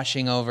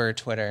washing over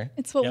Twitter.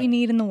 It's what we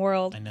need in the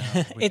world. I know.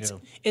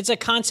 It's a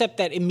concept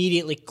that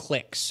immediately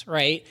clicks,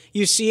 right?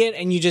 You see it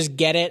and you just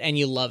get it and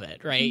you love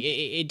it, right?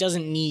 It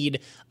doesn't need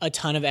a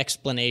ton of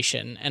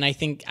explanation. And I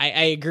think I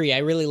agree. I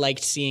really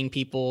liked seeing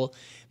people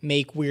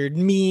make weird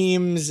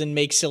memes and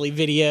make silly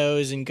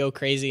videos and go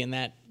crazy in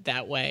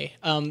that way.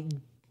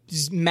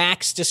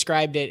 Max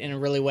described it in a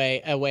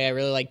way I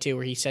really like too,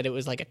 where he said it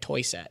was like a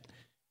toy set,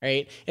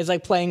 right? It's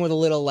like playing with a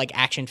little like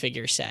action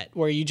figure set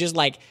where you just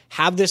like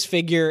have this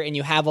figure and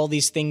you have all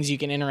these things you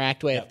can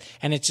interact with,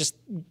 and it's just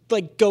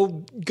like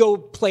go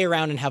play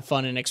around and have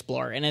fun and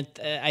explore. And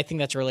I think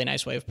that's a really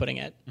nice way of putting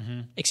it,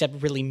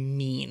 except really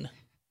mean.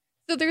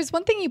 So there's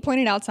one thing you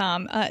pointed out,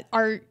 Tom.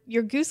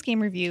 Your Goose Game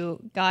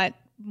review got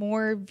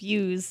more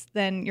views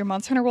than your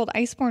Monster Hunter World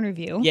Iceborne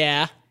review.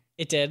 Yeah,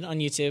 it did on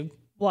YouTube.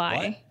 Why?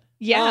 What?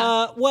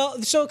 Yeah.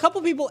 Well, so a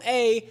couple people,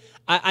 I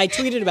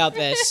tweeted about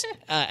this,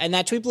 and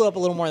that tweet blew up a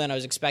little more than I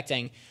was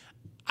expecting.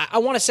 I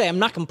want to say I'm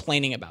not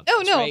complaining about this.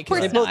 Oh, no, right? of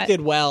course they not. both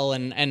did well,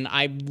 and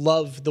I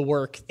love the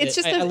work. It's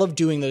just I love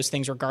doing those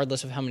things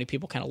regardless of how many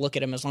people kind of look at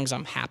them, as long as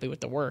I'm happy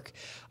with the work.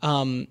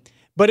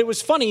 But it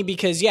was funny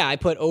because, I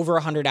put over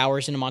 100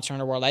 hours into Monster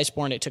Hunter World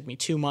Iceborne. It took me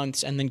 2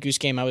 months, and then Goose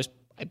Game, I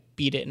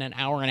beat it in an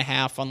hour and a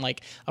half on like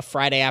a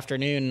Friday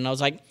afternoon, and I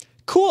was like,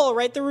 cool, I'll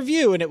write the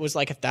review. And it was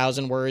like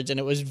 1,000 words, and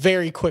it was a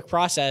very quick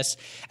process.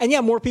 And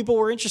more people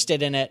were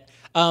interested in it.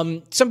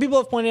 Some people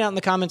have pointed out in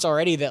the comments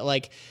already that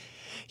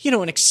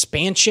an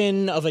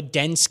expansion of a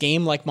dense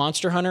game like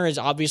Monster Hunter is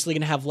obviously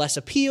going to have less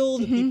appeal.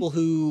 The people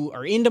who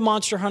are into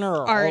Monster Hunter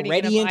are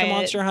already into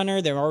Monster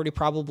Hunter. They're already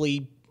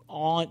probably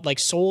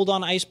sold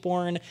on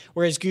Iceborne,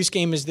 whereas Goose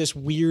Game is this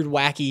weird,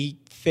 wacky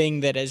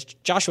thing that, as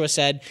Joshua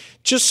said,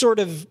 just sort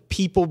of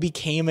people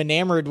became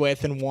enamored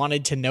with and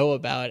wanted to know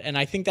about. And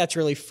I think that's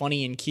really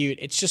funny and cute.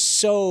 It's just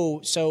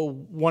so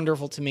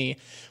wonderful to me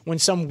when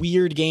some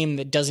weird game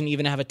that doesn't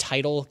even have a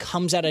title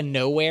comes out of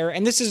nowhere.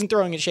 And this isn't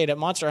throwing a shade at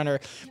Monster Hunter,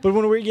 but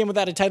when a weird game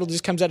without a title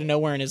just comes out of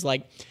nowhere and is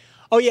like,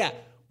 oh yeah,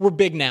 we're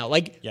big now.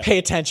 Pay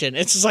attention.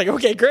 It's just like,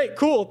 okay, great,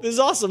 cool. This is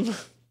awesome.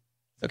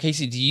 So,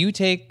 Casey, do you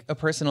take a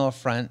personal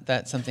affront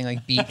that something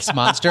like beats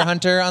Monster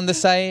Hunter on the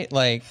site,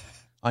 like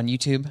on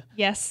YouTube?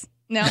 Yes.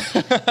 No.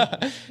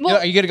 Well,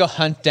 are you going to go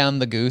hunt down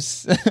the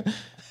goose?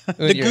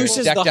 The goose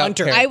is the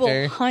hunter. I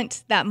will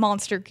hunt that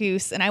monster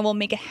goose, and I will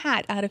make a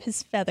hat out of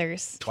his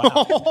feathers.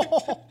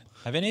 Wow.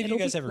 Have any of you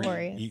guys ever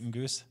glorious. eaten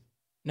goose?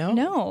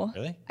 No.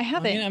 Really? I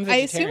haven't. I'm I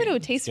assume it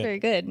would taste Good. very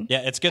good.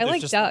 Yeah, it's good. I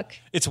There's like duck.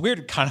 It's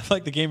weird, kind of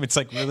like the game. It's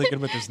like really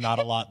good, but there's not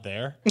a lot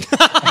there.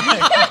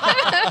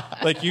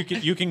 Like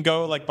you can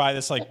go like buy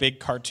this like big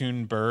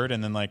cartoon bird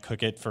and then like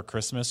cook it for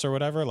Christmas or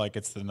whatever. Like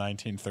it's the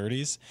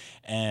 1930s,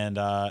 and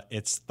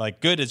it's like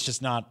good. It's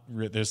just not.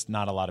 There's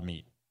not a lot of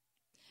meat.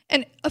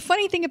 And a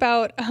funny thing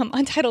about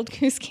Untitled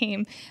Goose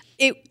Game,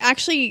 it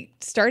actually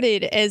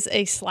started as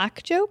a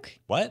Slack joke.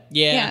 What?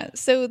 Yeah.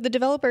 So the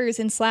developers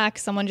in Slack,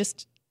 someone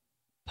just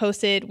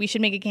posted, we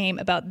should make a game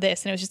about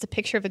this. And it was just a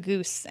picture of a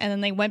goose. And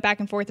then they went back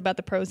and forth about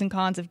the pros and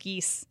cons of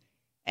geese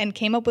and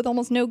came up with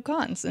almost no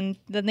cons. And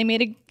then they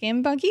made a game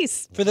about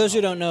geese. For those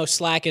who don't know,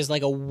 Slack is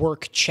like a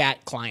work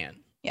chat client.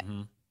 Yeah.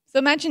 Mm-hmm. So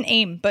imagine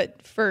AIM,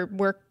 but for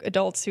work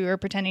adults who are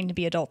pretending to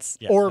be adults.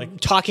 Yeah, or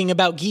talking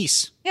about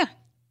geese. Yeah.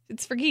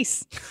 It's for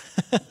geese.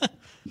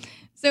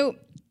 So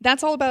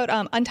that's all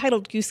about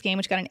Untitled Goose Game,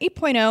 which got an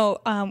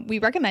 8.0. We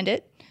recommend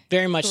it.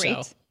 Very much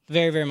so.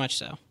 Very, very much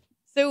so.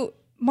 So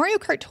Mario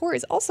Kart Tour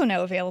is also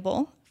now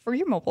available for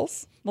your mobile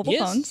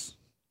phones.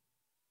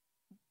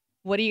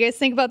 What do you guys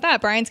think about that?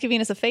 Brian's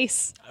giving us a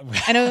face.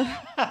 I know.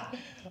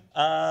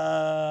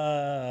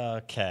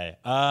 Okay.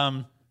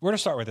 Where to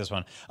start with this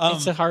one?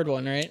 It's a hard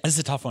one, right? This is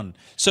a tough one.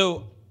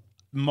 So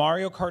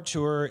Mario Kart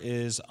Tour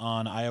is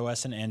on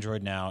iOS and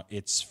Android now.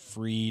 It's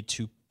free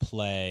to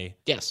play.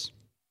 Yes.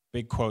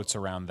 Big quotes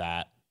around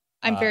that.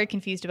 I'm very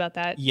confused about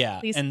that. Yeah,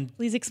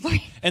 Please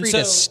explain. And Free so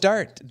to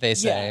start, they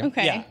say. Yeah,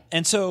 Okay. Yeah.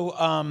 And so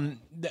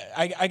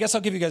I guess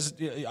I'll give you guys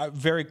a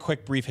very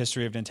quick, brief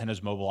history of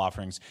Nintendo's mobile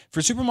offerings.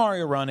 For Super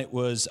Mario Run, it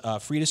was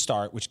free to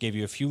start, which gave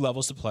you a few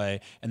levels to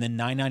play, and then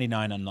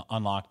 $9.99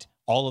 unlocked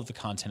all of the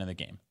content of the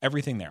game.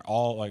 Everything there,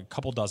 all like a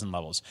couple dozen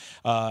levels.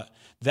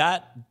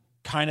 That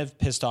kind of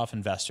pissed off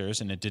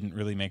investors, and it didn't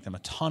really make them a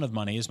ton of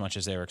money as much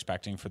as they were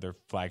expecting for their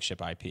flagship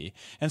IP.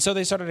 And so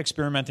they started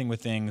experimenting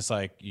with things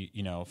like,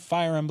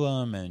 Fire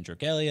Emblem and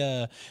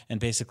Dragalia, and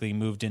basically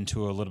moved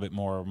into a little bit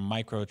more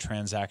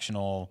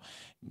microtransactional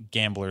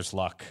gambler's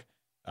luck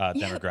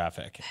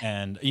demographic.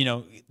 And,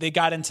 they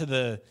got into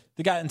the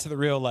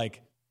real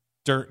like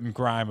dirt and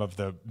grime of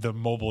the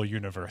mobile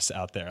universe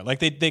out there. Like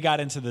they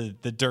got into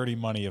the dirty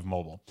money of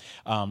mobile,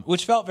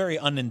 which felt very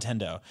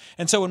un-Nintendo.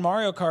 And so when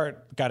Mario Kart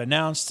got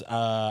announced,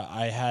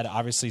 I had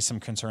obviously some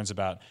concerns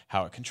about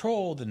how it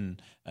controlled and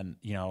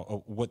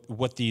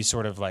what the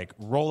sort of like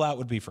rollout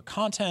would be for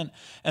content.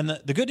 And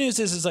the good news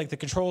is like the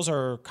controls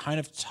are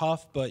kind of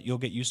tough, but you'll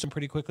get used to them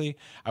pretty quickly.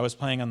 I was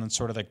playing on the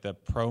sort of like the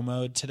pro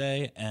mode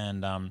today,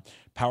 and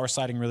power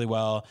sliding really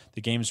well.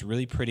 The game's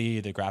really pretty.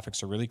 The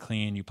graphics are really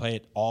clean. You play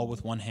it all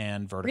with one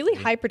hand vertically.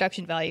 Really high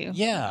production value.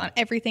 Yeah. On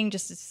everything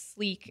just is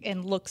sleek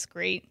and looks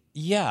great.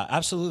 Yeah,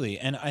 absolutely.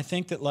 And I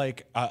think that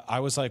like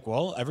I was like,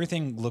 well,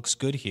 everything looks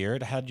good here.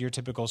 It had your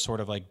typical sort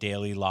of like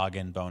daily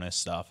login bonus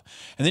stuff.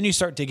 And then you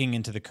start digging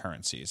into the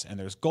currencies, and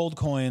there's gold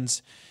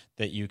coins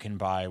that you can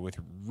buy with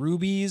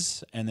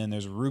rubies, and then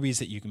there's rubies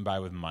that you can buy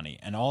with money.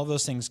 And all of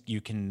those things you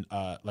can,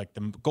 like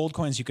the gold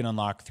coins you can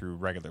unlock through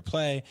regular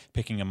play,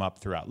 picking them up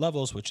throughout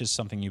levels, which is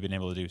something you've been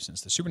able to do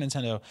since the Super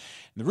Nintendo. And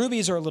the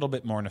rubies are a little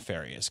bit more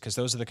nefarious because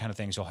those are the kind of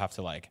things you'll have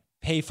to like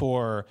pay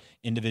for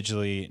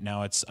individually.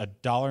 Now it's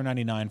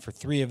 $1.99 for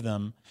 3 of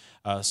them.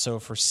 So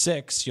for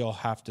 6, you'll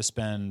have to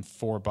spend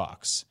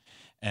 $4.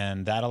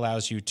 And that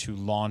allows you to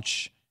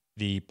launch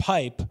the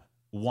pipe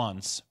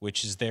once,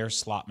 which is their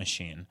slot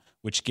machine,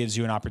 which gives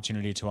you an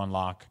opportunity to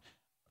unlock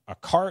a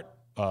cart,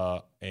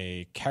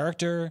 a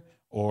character,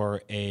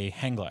 or a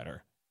hang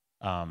glider.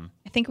 I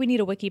think we need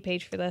a wiki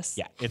page for this.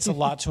 Yeah, it's a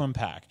lot to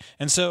unpack.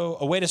 And so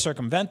a way to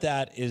circumvent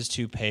that is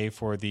to pay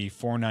for the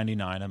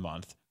 $4.99 a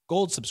month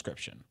gold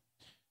subscription.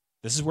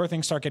 This is where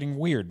things start getting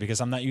weird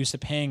because I'm not used to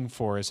paying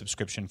for a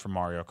subscription for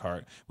Mario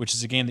Kart, which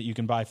is a game that you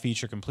can buy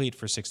feature complete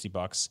for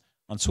 $60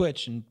 on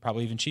Switch and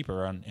probably even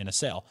cheaper in a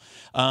sale.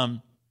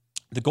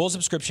 The gold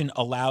subscription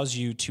allows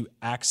you to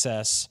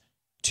access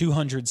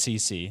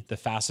 200cc, the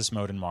fastest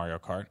mode in Mario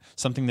Kart,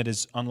 something that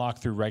is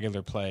unlocked through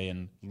regular play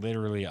and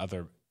literally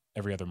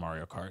every other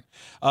Mario Kart,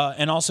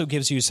 and also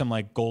gives you some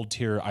like gold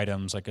tier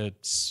items like a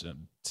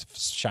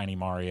shiny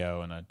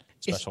Mario and a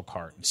special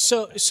cart.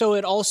 So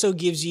it also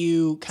gives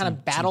you kind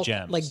of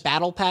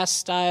battle pass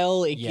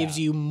style. It gives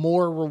you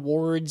more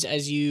rewards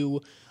as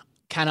you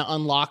kind of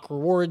unlock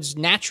rewards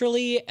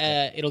naturally.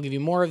 It'll give you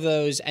more of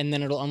those, and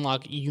then it'll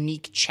unlock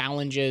unique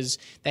challenges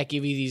that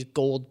give you these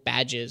gold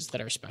badges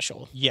that are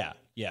special. Yeah.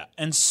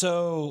 And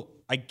so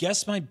I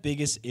guess my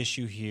biggest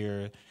issue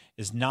here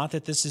is not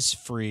that this is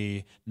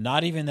free,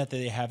 not even that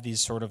they have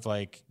these sort of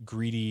like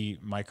greedy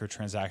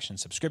microtransaction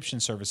subscription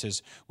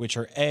services, which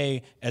are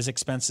as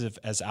expensive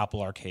as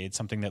Apple Arcade,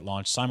 something that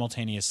launched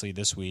simultaneously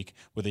this week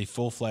with a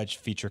full-fledged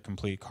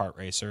feature-complete kart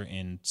racer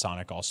in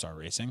Sonic All-Star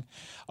Racing,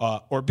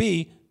 or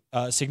B,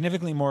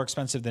 significantly more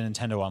expensive than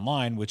Nintendo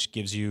Online, which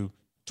gives you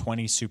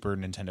 20 Super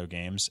Nintendo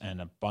games and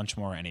a bunch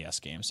more NES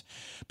games.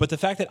 But the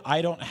fact that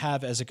I don't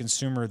have, as a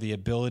consumer, the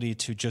ability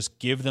to just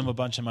give them a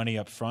bunch of money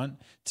up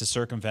front to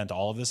circumvent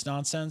all of this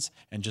nonsense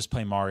and just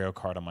play Mario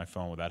Kart on my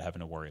phone without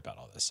having to worry about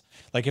all this.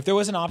 Like if there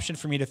was an option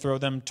for me to throw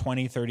them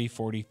 $20, $30,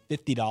 $40,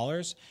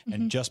 $50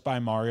 and just buy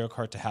Mario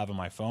Kart to have on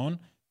my phone,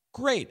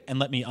 great. And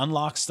let me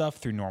unlock stuff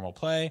through normal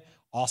play.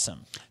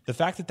 Awesome. The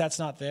fact that that's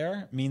not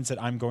there means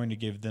that I'm going to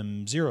give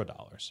them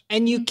 $0.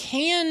 And you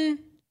can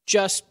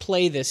just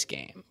play this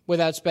game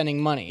without spending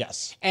money.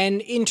 Yes.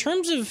 And in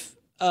terms of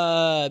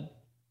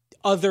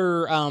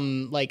other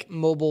like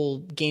mobile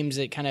games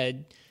that kind of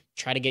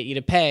try to get you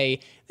to pay,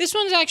 this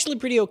one's actually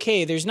pretty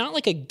okay. There's not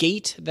like a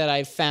gate that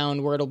I've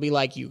found where it'll be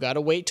like, you got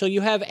to wait till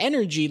you have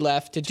energy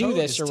left to do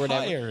this or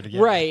whatever. Tired,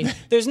 yeah. Right.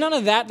 There's none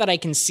of that I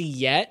can see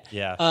yet.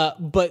 Yeah.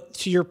 But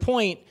to your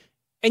point,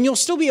 and you'll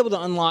still be able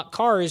to unlock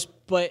cars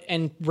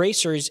and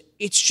racers,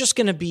 it's just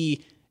going to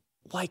be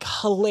like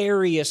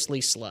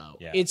hilariously slow.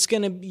 Yeah. It's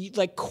going to be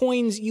like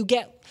coins. You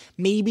get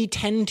maybe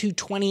 10 to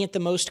 20 at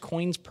the most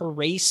coins per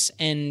race,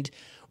 and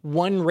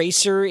one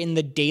racer in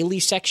the daily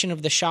section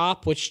of the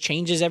shop, which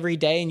changes every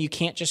day, and you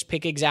can't just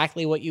pick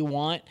exactly what you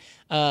want.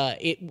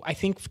 I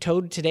think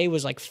Toad today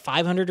was like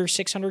 500 or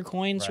 600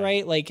 coins,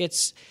 right? Like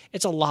it's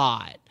a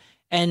lot.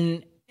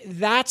 And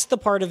that's the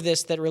part of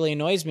this that really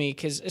annoys me,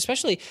 because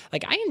especially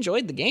like I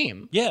enjoyed the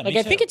game. Yeah, like me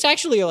I think too. it's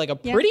actually like a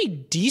pretty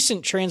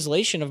decent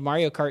translation of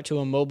Mario Kart to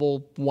a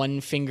mobile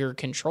one finger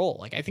control.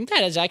 Like I think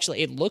that is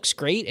actually, it looks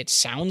great, it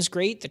sounds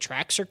great, the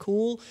tracks are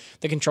cool,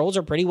 the controls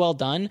are pretty well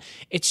done.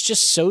 It's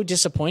just so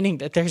disappointing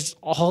that there's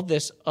all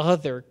this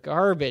other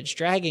garbage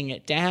dragging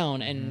it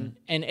down, and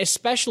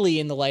especially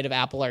in the light of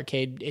Apple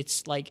Arcade,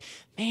 it's like,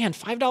 man,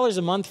 $5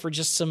 a month for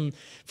just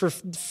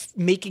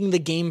making the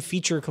game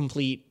feature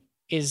complete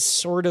is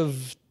sort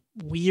of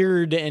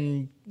weird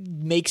and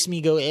makes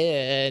me go,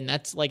 and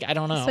that's like, I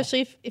don't know.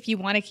 Especially if you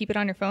want to keep it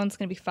on your phone, it's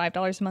going to be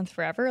 $5 a month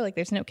forever. Like,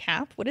 there's no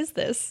cap. What is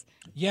this?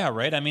 Yeah,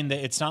 right. I mean,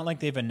 it's not like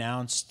they've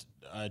announced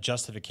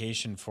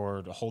justification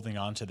for holding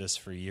on to this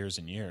for years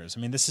and years. I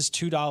mean, this is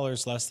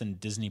 $2 less than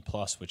Disney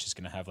Plus, which is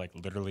going to have like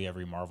literally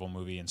every Marvel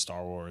movie and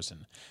Star Wars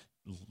and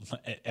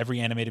every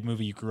animated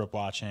movie you grew up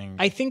watching.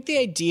 I think the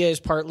idea is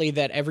partly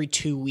that every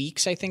 2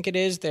 weeks, I think it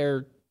is,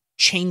 they're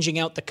changing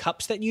out the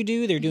cups that you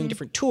do. They're doing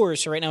different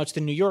tours. So right now it's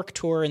the New York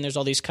tour, and there's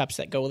all these cups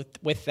that go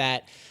with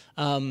that.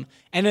 And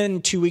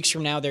then 2 weeks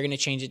from now, they're going to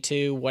change it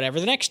to whatever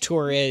the next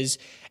tour is.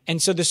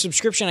 And so the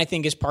subscription, I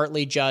think, is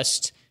partly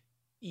just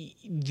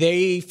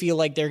they feel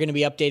like they're going to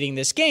be updating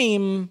this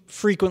game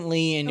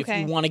frequently. And if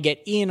you want to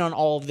get in on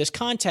all of this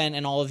content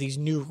and all of these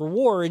new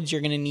rewards,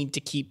 you're going to need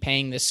to keep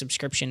paying this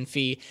subscription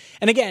fee.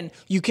 And again,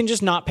 you can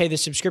just not pay the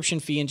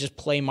subscription fee and just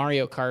play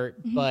Mario Kart,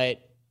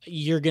 but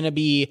you're going to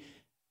be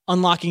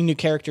unlocking new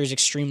characters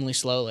extremely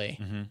slowly.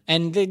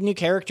 And the new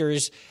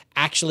characters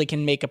actually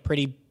can make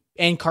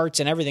and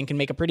carts and everything can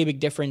make a pretty big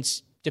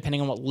difference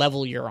depending on what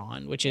level you're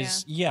on, which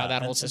is how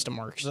that whole system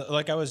works.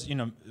 Like I was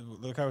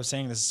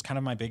saying, this is kind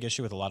of my big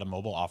issue with a lot of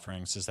mobile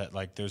offerings, is that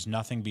like there's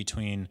nothing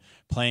between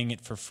playing it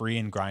for free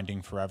and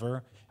grinding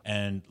forever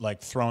and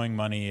like throwing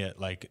money at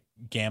like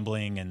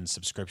gambling and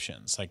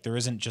subscriptions. Like there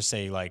isn't just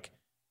a like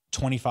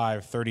 $25,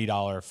 $30,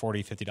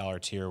 $40,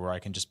 $50 tier where I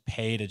can just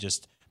pay to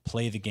just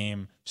play the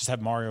game, just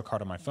have Mario Kart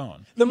on my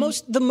phone. The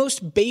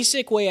most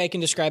basic way I can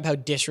describe how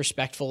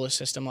disrespectful a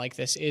system like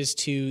this is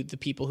to the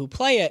people who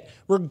play it,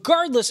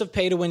 regardless of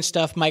pay-to-win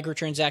stuff,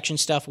 microtransaction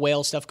stuff,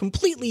 whale stuff,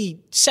 completely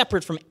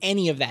separate from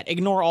any of that.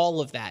 Ignore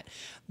all of that.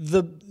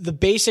 The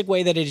basic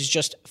way that it is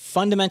just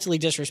fundamentally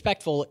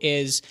disrespectful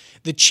is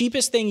the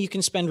cheapest thing you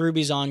can spend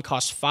rubies on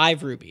costs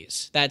 5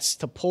 rubies. That's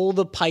to pull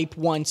the pipe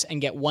once and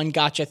get one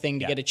gotcha thing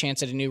to get a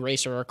chance at a new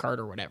racer or a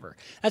card or whatever.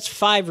 That's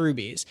 5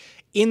 rubies.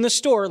 In the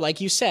store, like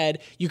you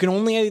said, you can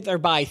only either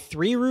buy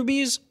 3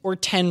 rubies or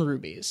 10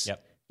 rubies.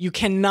 Yep. You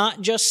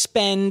cannot just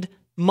spend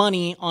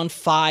money on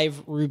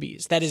 5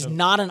 rubies. That is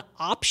not an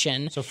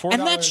option. So $4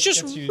 and that's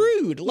just gets you-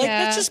 rude. Like,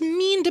 that's just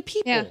mean to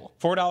people. Yeah.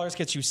 $4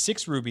 gets you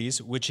 6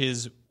 rubies, which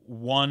is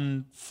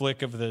one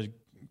flick of the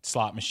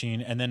slot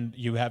machine, and then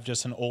you have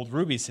just an old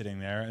ruby sitting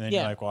there, and then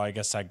you're like, well, I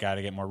guess I got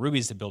to get more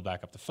rubies to build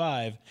back up to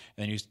 5, and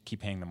then you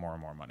keep paying them more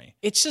and more money.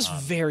 It's just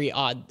very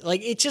odd.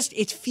 Like,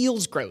 it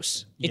feels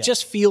gross. It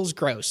just feels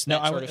gross. No,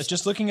 I was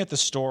just looking at the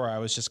store. I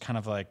was just kind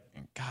of like,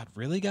 God,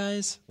 really,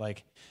 guys? Like,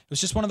 it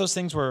was just one of those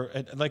things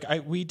where, like,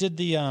 we did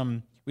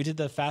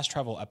the fast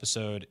travel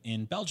episode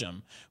in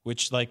Belgium,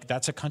 which like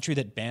that's a country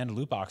that banned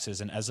loot boxes,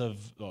 and as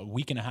of a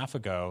week and a half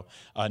ago,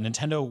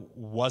 Nintendo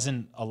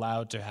wasn't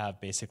allowed to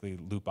have basically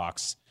loot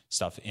box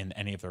stuff in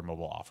any of their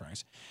mobile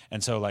offerings.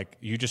 And so like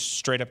you just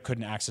straight up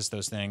couldn't access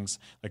those things,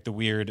 like the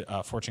weird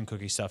fortune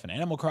cookie stuff in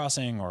Animal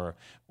Crossing or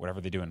whatever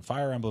they do in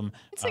Fire Emblem.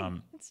 It's like,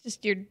 it's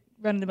just your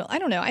run of the mill. I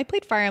don't know. I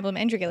played Fire Emblem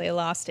and Dragalia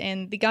Lost,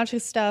 and the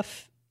gacha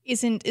stuff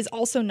is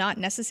also not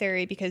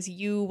necessary because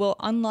you will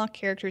unlock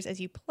characters as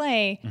you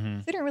play.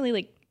 So they don't really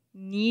like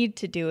need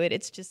to do it.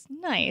 It's just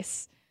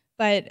nice.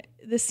 But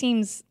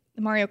the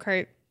Mario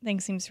Kart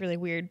thing seems really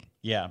weird.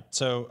 Yeah.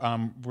 So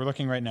we're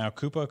looking right now.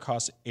 Koopa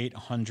costs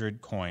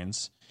 800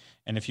 coins.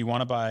 And if you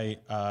want to buy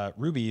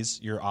rubies,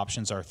 your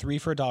options are 3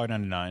 for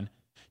 $1.99,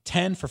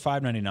 10 for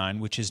 $5.99,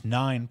 which is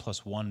 9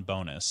 plus 1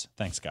 bonus.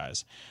 Thanks,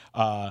 guys.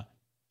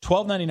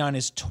 $12.99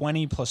 is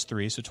 20 plus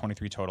 3, so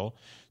 23 total.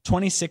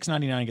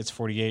 $26.99 gets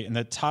 48, and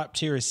the top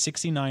tier is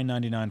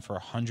 $69.99 for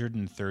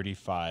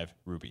 135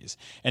 rubies.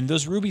 And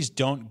those rubies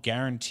don't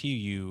guarantee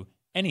you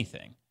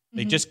anything.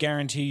 They just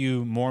guarantee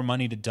you more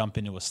money to dump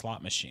into a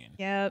slot machine.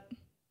 Yep.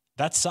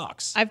 That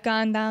sucks. I've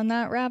gone down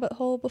that rabbit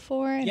hole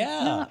before, and it's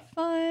not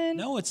fun.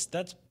 No, that's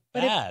but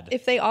bad.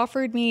 If they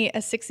offered me a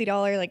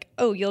 $60, like,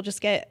 oh, you'll just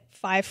get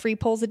 5 free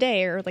pulls a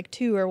day or like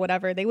 2 or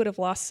whatever, they would have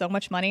lost so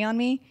much money on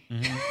me.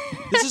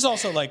 This is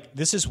also like,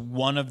 this is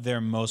one of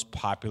their most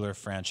popular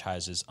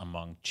franchises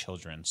among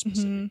children,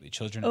 specifically.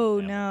 Children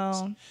and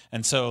families. No.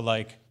 And so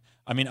like,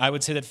 I mean, I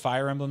would say that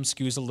Fire Emblem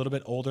skews a little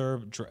bit older.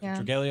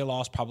 Dragalia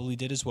Lost probably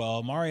did as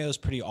well. Mario's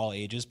pretty all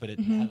ages, but it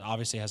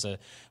obviously has a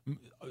much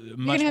You're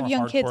more gonna have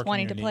young kids hardcore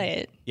wanting to community.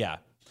 play it. Yeah.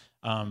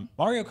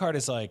 Mario Kart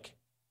is like,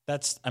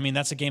 that's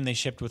a game they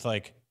shipped with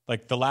like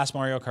the last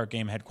Mario Kart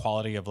game had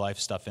quality of life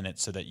stuff in it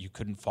so that you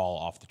couldn't fall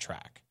off the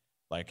track.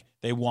 Like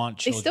they want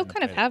children. They still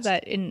kind of have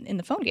that in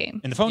the phone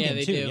game. In the phone game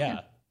they too, do.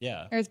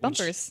 yeah. There's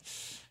bumpers.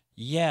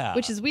 Yeah.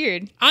 Which is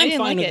weird. I'm I didn't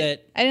fine like with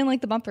it. I didn't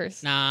like the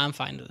bumpers. Nah, I'm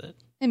fine with it.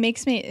 It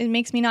makes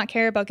me not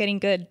care about getting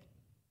good.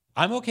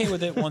 I'm okay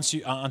with it once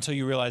you until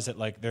you realize that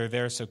like they're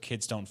there so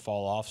kids don't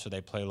fall off, so they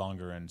play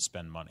longer and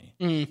spend money.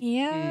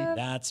 Yeah.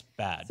 That's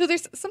bad. So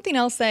there's something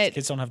else that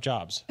Kids don't have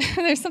jobs.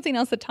 there's something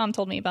else that Tom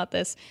told me about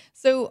this.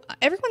 So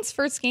everyone's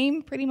first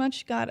game pretty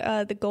much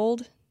got the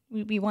gold.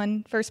 We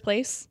won first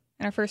place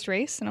in our first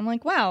race, and I'm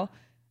like, wow,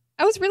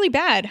 I was really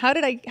bad. How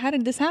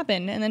did this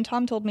happen? And then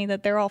Tom told me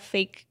that they're all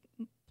fake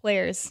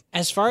players.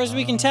 As far as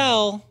we can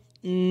tell,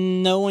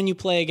 no one you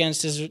play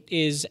against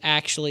is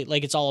actually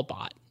like it's all a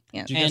bot.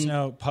 Yeah. Do you guys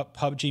know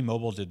PUBG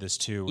Mobile did this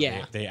too? Where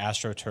Yeah. They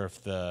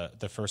AstroTurfed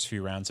the first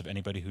few rounds of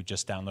anybody who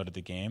just downloaded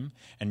the game,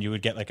 and you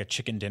would get like a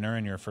chicken dinner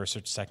in your first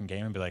or second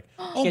game and be like,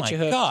 oh Get my you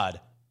hooked. God,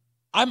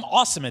 I'm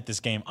awesome at this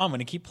game. I'm going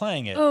to keep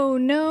playing it. Oh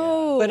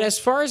no! But as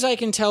far as I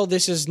can tell,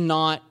 this is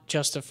not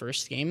just a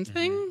first game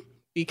thing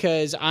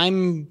because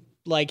I'm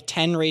like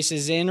 10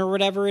 races in or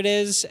whatever it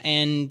is,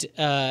 and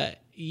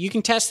you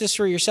can test this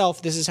for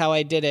yourself. This is how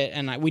I did it,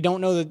 and we don't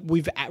know that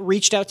we've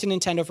reached out to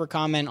Nintendo for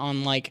comment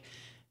on like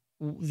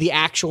the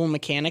actual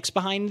mechanics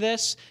behind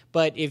this.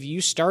 But if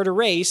you start a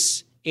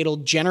race, it'll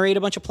generate a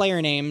bunch of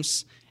player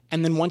names,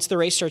 and then once the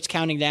race starts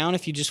counting down,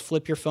 if you just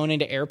flip your phone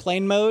into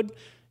airplane mode,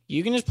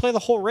 you can just play the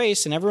whole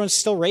race and everyone's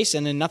still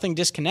racing and nothing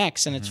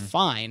disconnects and it's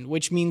fine,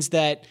 which means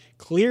that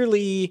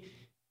clearly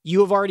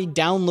you have already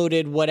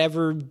downloaded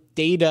whatever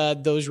data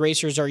those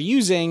racers are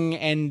using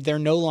and they're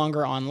no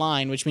longer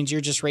online, which means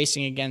you're just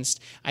racing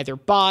against either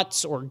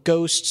bots or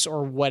ghosts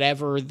or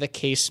whatever the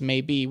case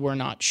may be. We're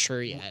not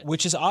sure yet.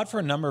 Which is odd for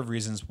a number of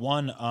reasons.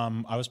 One,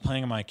 I was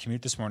playing on my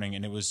commute this morning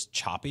and it was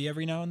choppy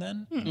every now and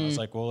then. And I was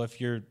like, well, if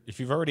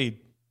you've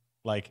already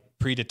like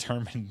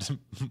predetermined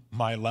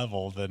my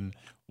level, then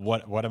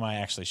what am I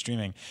actually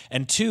streaming?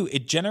 And two,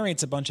 it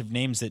generates a bunch of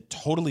names that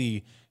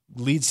totally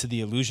leads to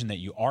the illusion that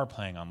you are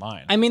playing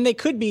online. I mean, they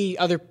could be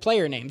other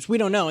player names. We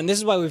don't know. And this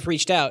is why we've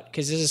reached out,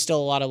 because this is still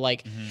a lot of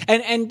like,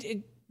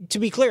 and to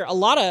be clear, a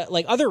lot of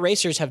like other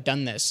racers have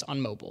done this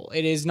on mobile.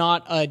 It is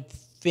not a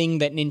thing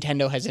that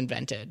Nintendo has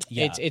invented.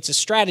 Yeah. It's a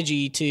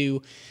strategy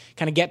to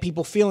kind of get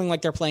people feeling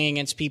like they're playing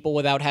against people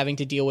without having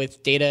to deal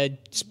with data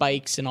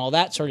spikes and all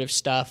that sort of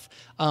stuff.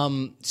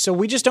 So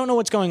we just don't know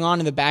what's going on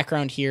in the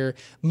background here.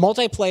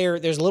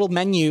 Multiplayer, there's a little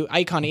menu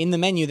icon in the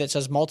menu that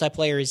says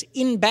multiplayer is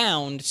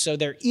inbound. So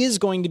there is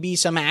going to be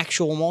some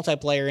actual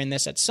multiplayer in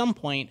this at some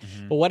point.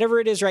 But whatever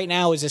it is right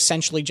now is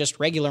essentially just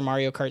regular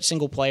Mario Kart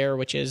single player,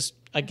 which is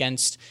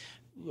against,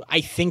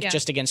 I think,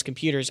 just against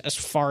computers as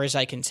far as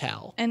I can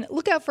tell. And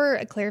look out for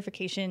a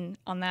clarification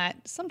on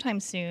that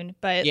sometime soon.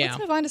 But let's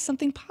move on to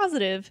something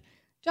positive.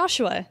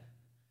 Joshua,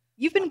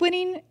 you've been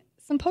winning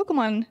some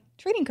Pokemon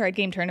trading card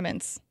game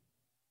tournaments.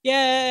 Yay!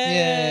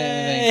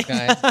 Yeah, thanks,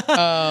 guys.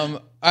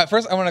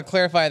 First, I want to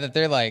clarify that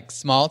they're like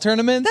small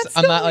tournaments. That's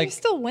still, I'm not like you're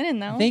still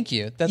winning though. Thank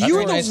you. That's You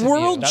very were the nice of you.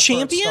 world That's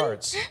where it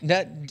champion? starts.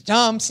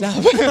 Tom,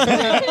 stop.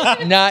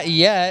 Not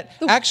yet.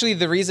 Actually,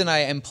 the reason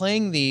I am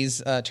playing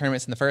these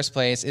tournaments in the first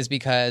place is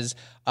because,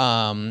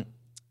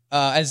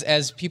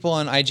 as people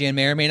on IGN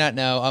may or may not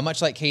know,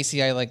 much like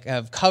Casey, I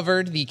have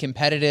covered the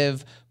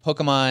competitive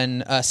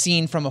Pokemon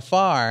scene from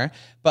afar,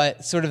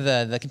 but sort of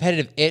the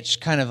competitive itch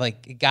kind of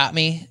like got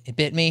me, it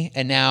bit me,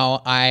 and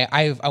now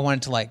I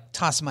wanted to like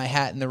toss my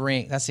hat in the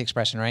ring. That's the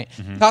expression, right?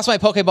 Toss my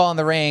Pokeball in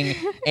the ring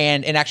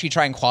and actually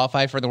try and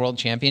qualify for the World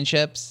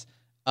Championships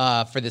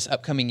for this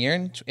upcoming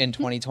year in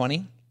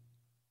 2020.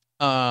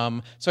 So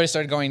I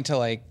started going to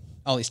like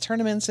all these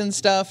tournaments and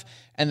stuff,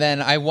 and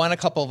then I won a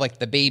couple of like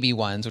the baby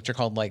ones, which are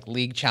called like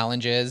league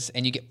challenges,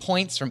 and you get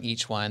points from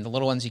each one. The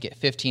little ones you get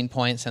 15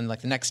 points, and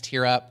like the next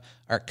tier up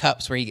are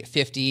cups where you get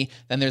 50.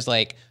 Then there's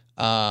like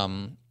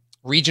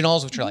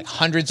regionals, which are like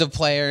hundreds of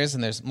players,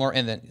 and there's more,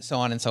 and then so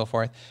on and so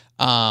forth.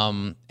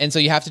 And so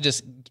you have to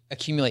just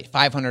accumulate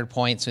 500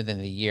 points within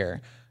the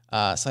year.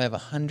 So I have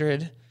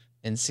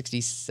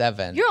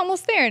 167. You're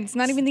almost there. It's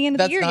not even the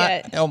end of the year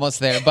yet. Almost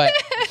there, but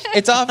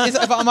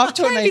I'm off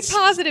to a Trying to be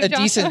positive, Joshua.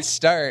 decent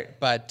start.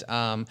 But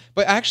I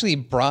actually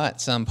brought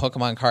some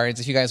Pokemon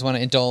cards if you guys want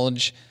to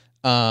indulge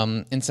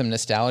in some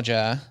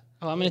nostalgia.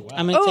 Oh, I'm gonna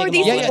Oh, are take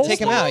these them all. the Yeah, old take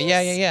them out. ones?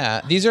 Yeah.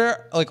 These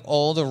are like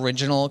old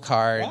original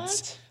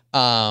cards. So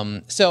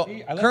I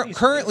like these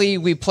currently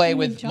we play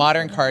with Joshua.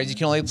 modern cards. You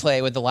can only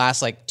play with the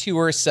last like 2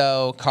 or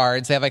so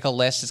cards. They have like a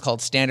list. It's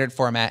called standard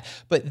format.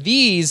 But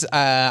these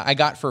I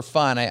got for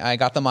fun. I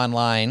got them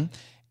online,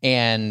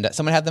 and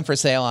someone had them for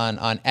sale on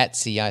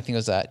Etsy. I think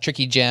it was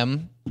Tricky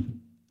Jim.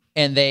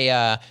 And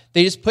they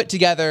just put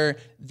together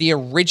the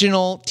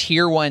original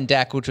Tier 1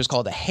 deck, which was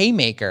called a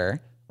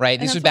Haymaker. Right,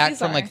 these that's are what back these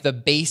from are. like the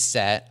base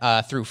set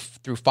through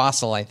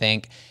Fossil, I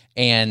think,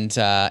 and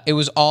it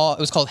was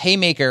called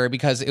Haymaker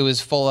because it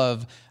was full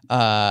of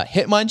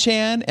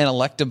Hitmonchan and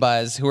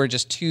Electabuzz, who are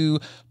just 2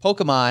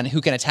 Pokemon who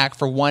can attack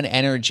for 1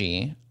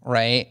 energy,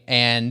 right?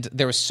 And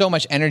there was so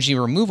much energy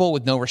removal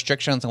with no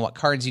restrictions on what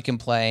cards you can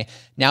play.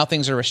 Now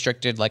things are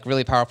restricted. Like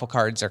really powerful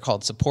cards are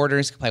called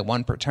supporters. You can play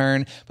 1 per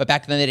turn, but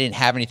back then they didn't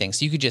have anything,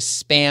 so you could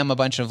just spam a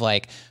bunch of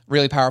like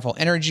really powerful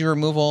energy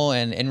removal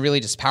and really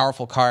just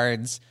powerful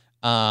cards.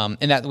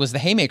 And that was the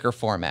Haymaker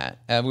format,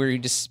 where you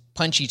just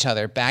punch each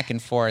other back and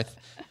forth.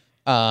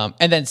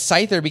 And then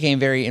Scyther became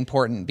very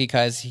important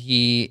because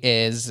he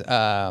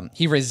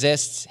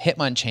resists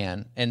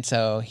Hitmonchan, and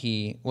so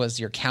he was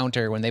your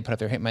counter when they put up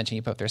their Hitmonchan.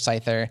 You put up their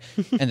Scyther,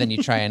 and then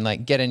you try and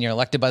like get in your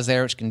Electabuzz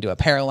there, which can do a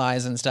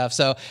paralyze and stuff.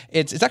 So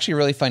it's actually a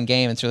really fun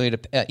game. It's really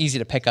easy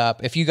to pick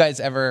up. If you guys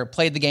ever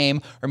played the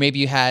game, or maybe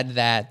you had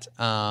that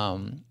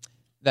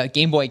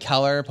Game Boy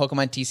Color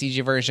Pokemon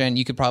TCG version,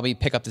 you could probably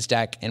pick up this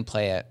deck and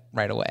play it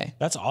right away.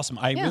 That's awesome.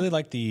 I really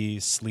like the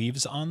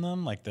sleeves on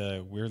them, like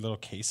the weird little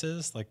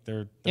cases. Like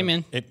they're hey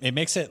man, it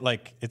makes it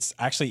like it's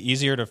actually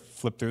easier to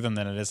flip through them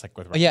than it is like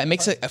with. Yeah, it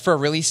makes it for a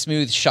really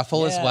smooth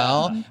shuffle as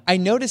well. I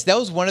noticed that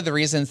was one of the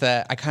reasons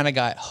that I kind of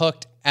got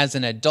hooked as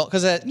an adult,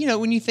 because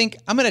when you think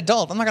I'm an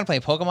adult, I'm not gonna play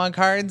Pokemon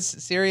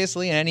cards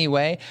seriously in any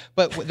way.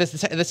 But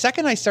the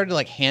second I started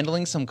like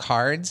handling some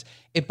cards,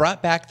 it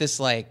brought back this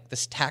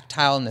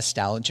tactile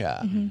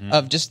nostalgia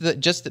of just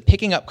the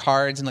picking up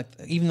cards and like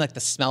even like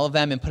the smell of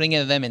them and putting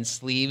them in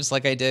sleeves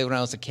like I did when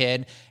I was a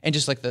kid, and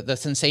just like the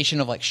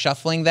sensation of like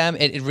shuffling them.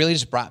 It really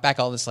just brought back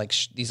all this like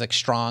these like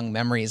strong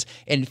memories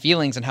and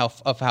feelings and how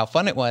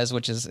fun it was,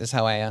 which is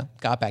how I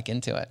got back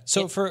into it.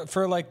 So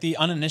for like the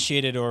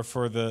uninitiated, or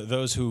for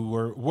those who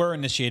were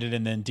initiated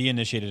and then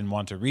de-initiated and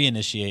want to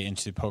reinitiate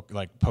into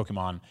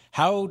Pokemon,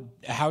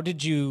 how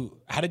did you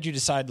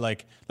decide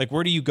like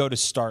where do you go to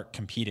start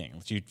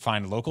competing? Do you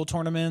find local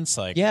tournaments?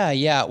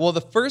 Yeah. Well,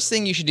 the first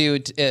thing you should do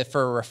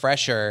for a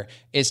refresher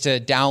is to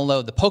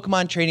download the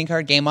Pokemon Trading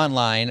Card Game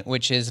Online,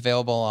 which is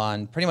available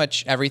on pretty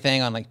much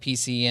everything on like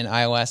PC and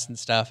iOS and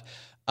stuff.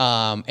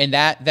 And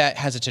that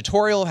has a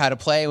tutorial of how to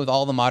play with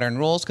all the modern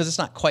rules, because it's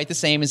not quite the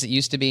same as it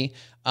used to be.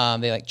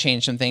 They like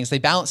changed some things. They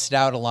balanced it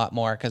out a lot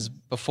more, because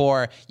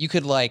before you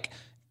could like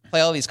play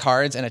all these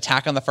cards and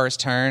attack on the first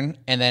turn,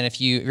 and then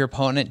if your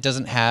opponent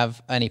doesn't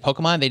have any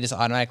Pokemon, they just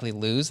automatically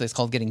lose. That's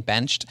called getting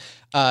benched.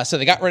 So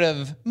they got rid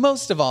of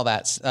most of all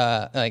that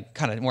like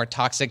kind of more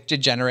toxic,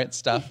 degenerate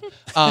stuff.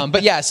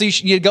 But yeah, so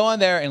you go on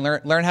there and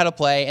learn how to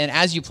play, and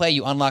as you play,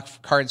 you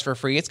unlock cards for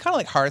free. It's kind of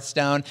like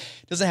Hearthstone.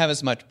 It doesn't have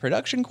as much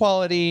production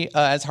quality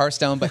as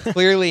Hearthstone, but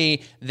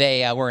clearly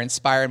they were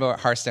inspired by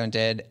what Hearthstone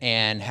did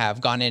and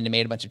have gone in and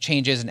made a bunch of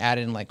changes and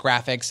added in like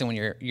graphics. And when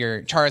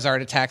your Charizard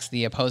attacks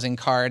the opposing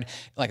card,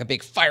 like a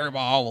big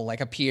fireball will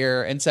like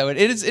appear, and so it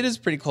is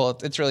pretty cool.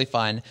 It's really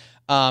fun.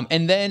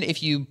 And then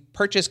if you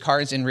purchase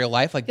cards in real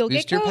life, like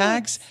booster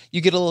packs, you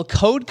get a little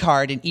code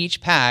card in each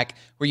pack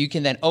where you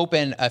can then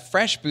open a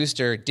fresh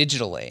booster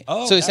digitally.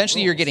 Oh, so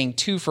essentially you're getting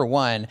 2 for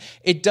 1.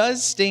 It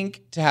does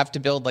stink to have to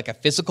build like a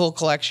physical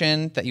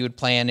collection that you would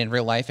play in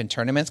real life in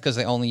tournaments, because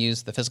they only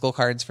use the physical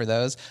cards for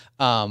those.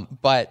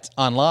 But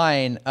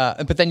online,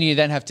 but then you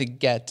then have to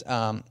get,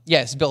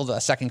 build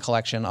a second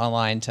collection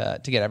online to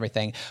get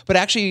everything. But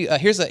actually,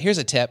 here's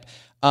a tip.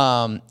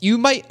 You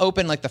might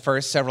open like the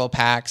first several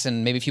packs,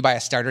 and maybe if you buy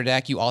a starter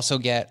deck, you also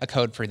get a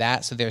code for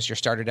that. So there's your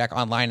starter deck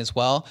online as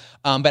well.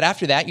 But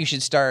after that, you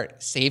should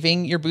start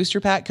saving your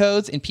booster pack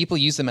codes, and people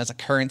use them as a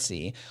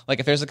currency. Like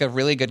if there's like a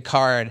really good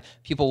card,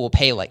 people will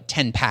pay like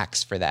 10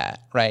 packs for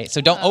that, right? So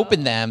don't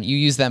open them. You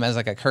use them as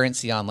like a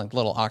currency on like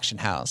little auction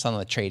house on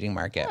the trading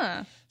market.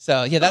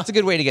 So yeah, that's a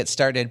good way to get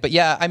started. But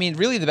yeah, I mean,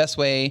 really the best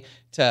way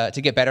to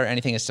get better at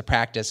anything is to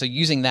practice. So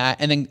using that,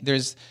 and then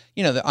there's,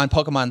 on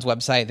Pokemon's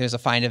website, there's a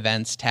find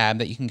events tab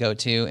that you can go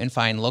to and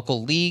find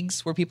local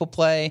leagues where people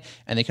play,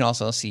 and they can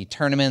also see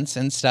tournaments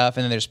and stuff.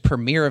 And then there's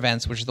premier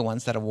events, which are the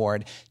ones that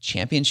award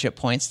championship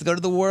points to go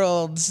to the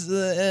world's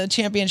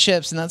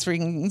championships, and that's where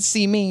you can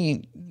see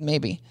me,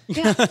 maybe.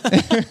 Yeah.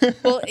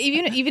 Well,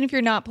 even if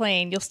you're not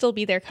playing, you'll still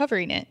be there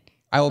covering it.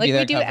 I will be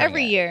there like we do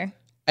every year.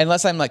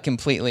 Unless I'm like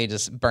completely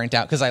just burnt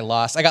out because I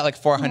lost. I got like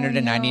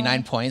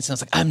 499 points, and I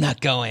was like, I'm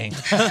not going.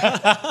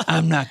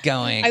 I'm not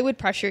going. I would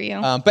pressure you.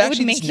 But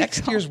actually, this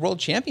next year's World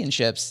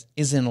Championships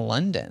is in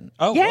London.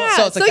 Oh, yeah.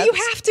 So, like, you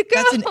have to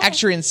go. That's an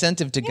extra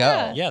incentive to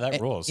go. Yeah,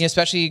 that rules.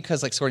 Especially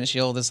because like Sword and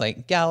Shield is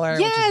like Galar,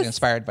 which is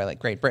inspired by like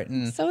Great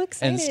Britain. So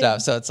excited. And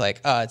stuff. So it's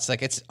like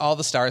it's all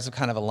the stars have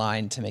kind of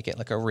aligned to make it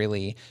like a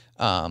really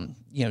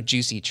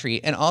juicy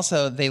treat. And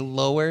also they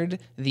lowered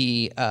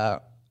the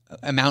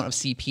amount of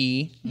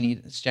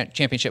CP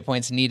championship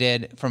points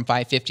needed from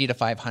 550 to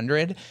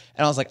 500, and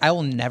I was like, I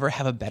will never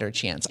have a better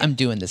chance. I'm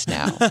doing this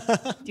now.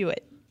 Do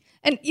it.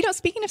 And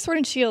speaking of Sword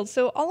and Shield,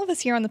 so all of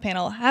us here on the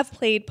panel have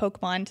played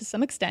Pokemon to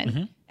some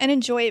extent and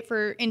enjoy it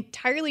for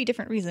entirely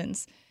different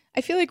reasons.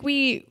 I feel like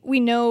we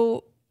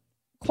know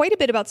quite a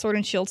bit about Sword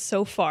and Shield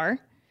so far.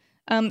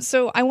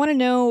 So I want to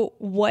know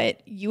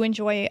what you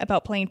enjoy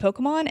about playing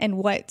Pokemon and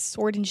what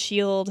Sword and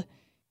Shield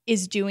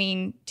is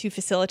doing to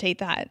facilitate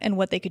that, and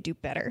what they could do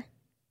better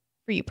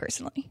for you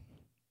personally.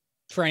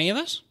 For any of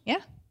us? Yeah.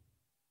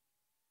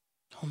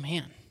 Oh,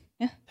 man.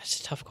 Yeah. That's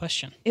a tough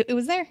question. It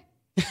was there.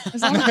 It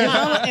was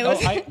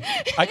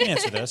I can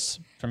answer this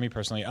for me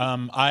personally.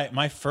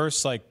 My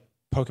first like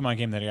Pokemon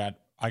game that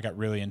I got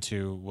really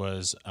into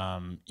was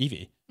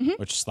Eevee,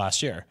 which is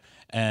last year.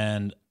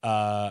 And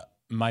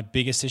my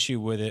biggest issue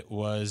with it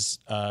was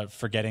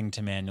forgetting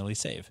to manually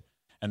save.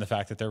 And the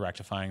fact that they're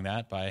rectifying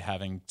that by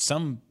having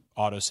some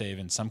autosave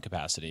in some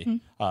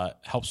capacity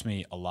helps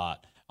me a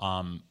lot.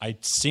 I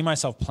see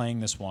myself playing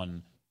this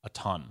one a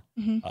ton,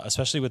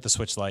 especially with the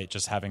Switch Lite,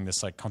 just having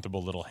this like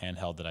comfortable little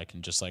handheld that I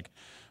can just like,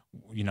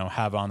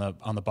 have on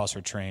the bus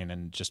or train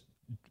and just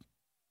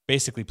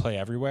basically play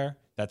everywhere.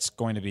 That's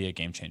going to be a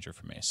game changer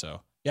for me.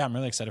 So yeah, I'm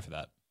really excited for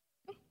that.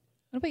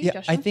 What about you,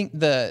 Joshua? I think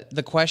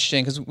the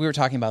question, because we were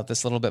talking about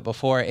this a little bit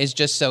before, is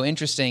just so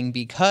interesting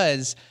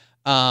because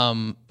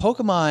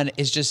Pokemon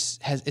is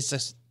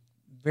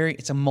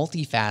it's a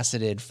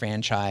multifaceted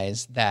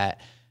franchise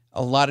that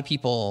a lot of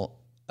people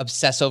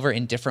obsess over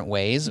in different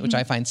ways, which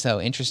I find so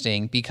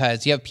interesting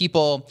because you have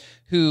people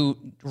who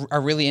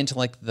are really into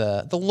like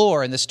the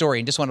lore and the story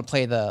and just want to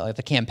play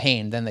the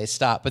campaign, then they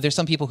stop. But there's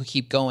some people who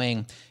keep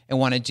going and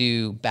want to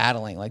do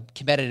battling, like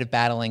competitive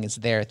battling is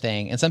their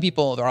thing. And some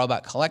people, they're all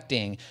about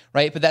collecting,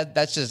 right? But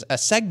that's just a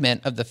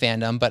segment of the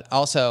fandom, but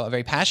also a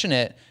very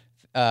passionate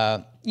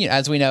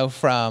as we know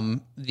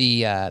from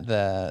the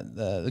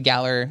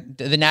Galar,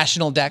 the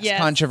National Dex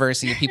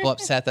controversy, people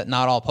upset that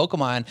not all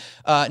Pokemon,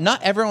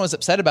 not everyone was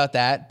upset about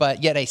that,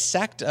 but yet a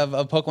sect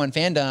of Pokemon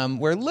fandom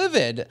were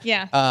livid.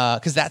 Yeah.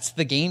 Because that's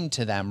the game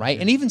to them, right?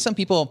 And even some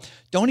people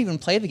don't even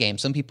play the game.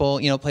 Some people,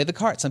 play the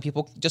cards. Some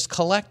people just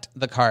collect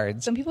the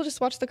cards. Some people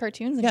just watch the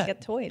cartoons and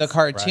get toys. The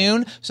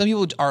cartoon. Right. Some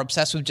people are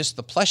obsessed with just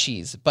the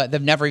plushies, but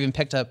they've never even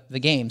picked up the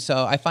game.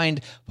 So I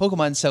find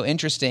Pokemon so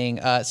interesting.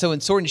 So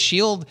when Sword and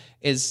Shield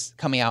is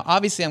coming out,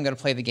 obviously I'm going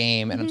to play the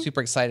game and I'm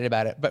super excited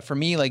about it. But for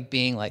me, like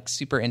being like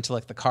super into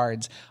like the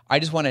cards, I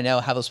just want to know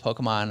how those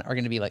Pokemon are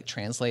going to be like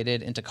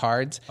translated into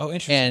cards. Oh,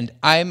 interesting. And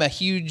I'm a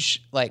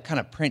huge like kind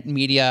of print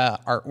media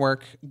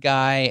artwork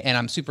guy, and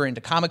I'm super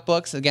into comic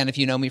books. Again, if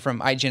you know me from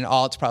IGN at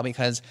all, it's probably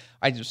because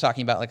I was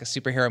talking about like a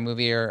superhero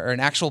movie or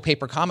an actual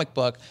paper comic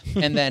book.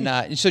 And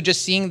then so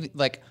just seeing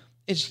like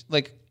it's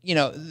like,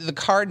 the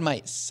card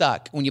might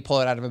suck when you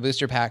pull it out of a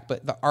booster pack,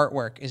 but the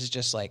artwork is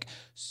just like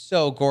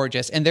so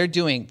gorgeous. And they're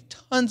doing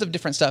tons of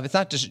different stuff. It's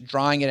not just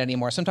drawing it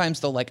anymore. Sometimes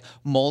they'll like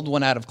mold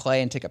one out of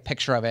clay and take a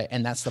picture of it,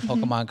 and that's the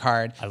Pokemon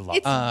card. I love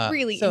It's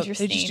really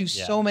interesting. They just do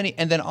so many.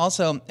 And then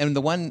also, and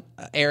the one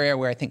area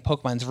where I think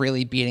Pokemon's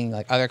really beating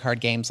like other card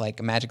games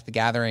like Magic the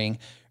Gathering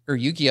or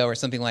Yu-Gi-Oh! Or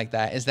something like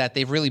that is that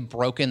they've really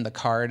broken the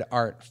card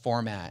art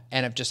format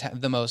and have just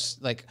had the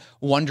most like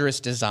wondrous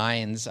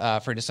designs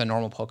for just a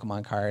normal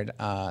Pokemon card.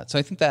 So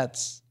I think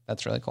that's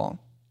really cool.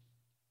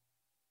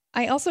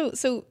 I also,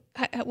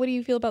 what do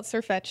you feel about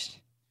Sirfetch'd?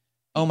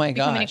 Oh my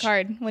Becoming gosh. a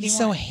card. What do He's you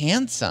so want?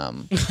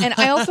 handsome. And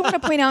I also want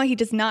to point out he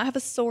does not have a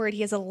sword.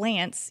 He has a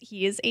lance.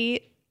 He is a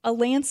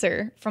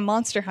Lancer from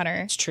Monster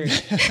Hunter. It's true.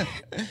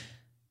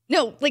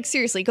 No, like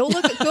seriously, go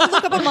look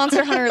up a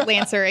Monster Hunter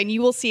Lancer, and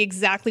you will see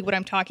exactly what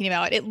I'm talking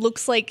about. It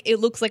looks like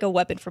a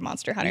weapon from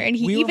Monster Hunter, and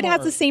he even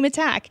has the same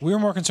attack. We were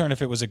more concerned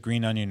if it was a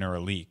green onion or a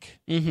leak.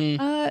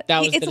 That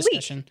was the it's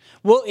discussion. a leek.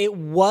 Well, it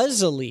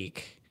was a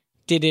leak.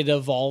 Did it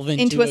evolve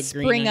into a green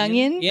spring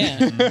onion? Yeah.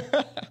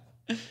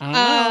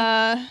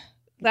 I don't know.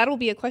 That'll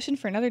be a question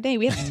for another day.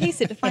 We have to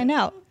taste it to find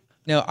out.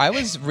 No, I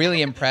was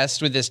really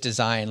impressed with this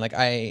design. Like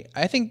I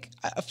think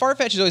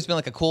Farfetch'd has always been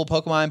like a cool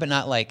Pokemon, but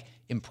not like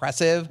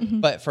impressive.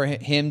 But for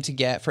it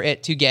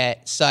to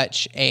get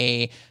such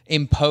a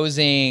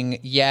imposing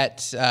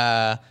yet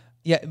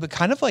but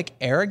kind of like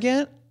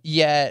arrogant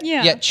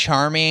yet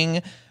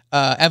charming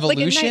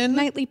evolution, like a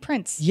knightly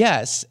prince.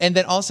 Yes, and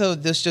then also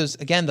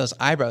those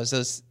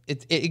eyebrows.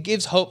 It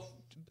gives hope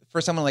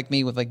for someone like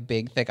me with like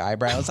big thick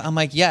eyebrows. I'm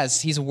like,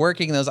 yes, he's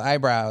working those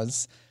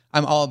eyebrows.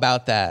 I'm all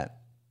about that.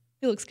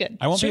 He looks good.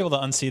 I won't be able to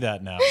unsee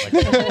that now. Like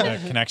the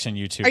connection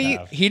you two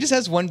have. He just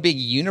has one big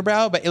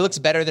unibrow, but it looks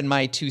better than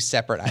my two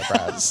separate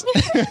eyebrows.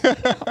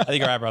 I think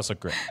your eyebrows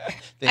look great.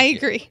 I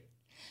agree.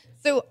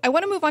 So I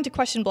want to move on to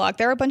question block.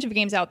 There are a bunch of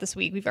games out this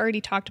week. We've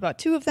already talked about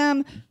two of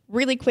them.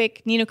 Really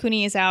quick, Ni no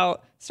Kuni is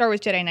out. Star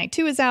Wars Jedi Knight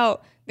 2 is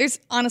out. There's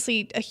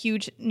honestly a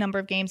huge number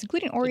of games,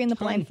 including Ori and the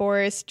Blind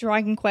Forest,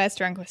 Dragon Quest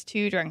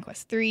 2, Dragon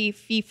Quest 3,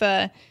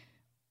 FIFA.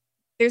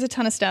 There's a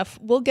ton of stuff.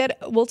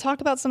 We'll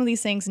talk about some of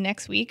these things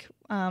next week,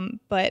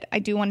 but I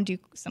do want to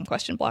do some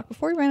question block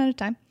before we run out of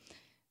time.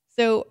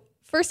 So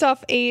first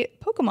off, a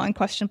Pokemon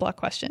question block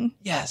question.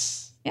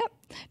 Yes. Yep.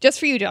 Just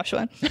for you,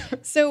 Joshua.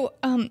 So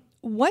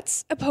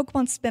what's a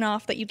Pokemon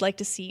spinoff that you'd like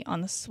to see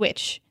on the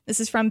Switch?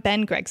 This is from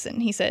Ben Gregson.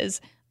 He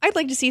says, I'd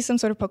like to see some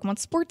sort of Pokemon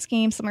sports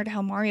game similar to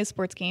how Mario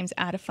sports games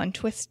add a fun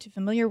twist to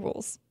familiar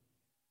rules.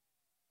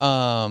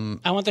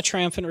 I want the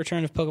triumphant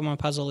return of Pokemon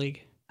Puzzle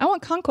League. I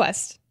want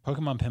Conquest.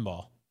 Pokemon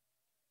Pinball.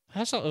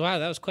 Wow,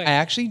 that was quick. I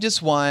actually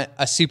just want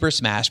a Super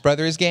Smash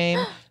Brothers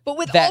game. But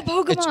with all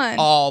Pokemon. It's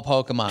all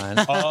Pokemon.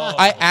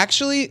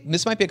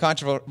 This might be a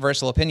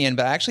controversial opinion,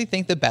 but I actually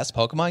think the best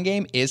Pokemon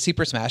game is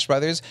Super Smash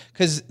Brothers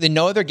because in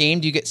no other game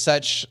do you get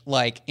such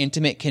like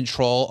intimate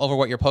control over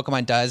what your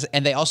Pokemon does,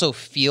 and they also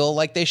feel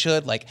like they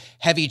should, like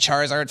heavy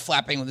Charizard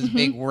flapping with his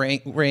big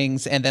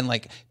rings, and then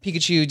like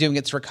Pikachu doing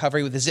its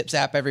recovery with the zip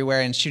zap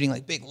everywhere and shooting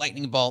like big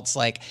lightning bolts.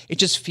 Like it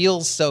just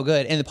feels so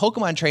good. And the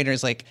Pokemon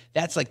trainers, like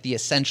that's like the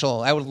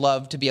essential. I would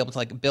love to be able to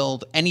like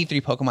build any 3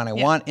 Pokemon I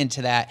want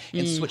into that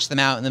and switch them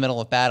out in the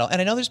middle of battle.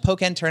 And I know there's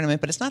Pokken Tournament,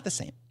 but it's not the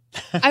same.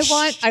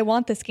 I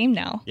want this game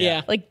now.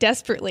 Yeah. Like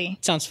desperately.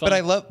 Sounds fun. But I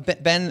love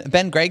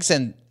Ben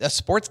Gregson. A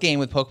sports game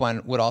with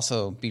Pokemon would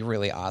also be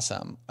really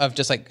awesome. Of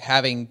just like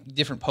having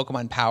different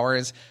Pokemon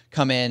powers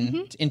come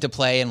in into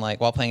play and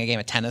like while playing a game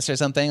of tennis or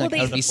something. Well, Like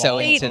I would be so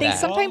into they that.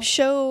 sometimes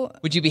show.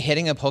 Would you be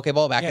hitting a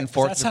Pokeball back and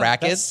forth to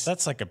brackets?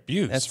 That's like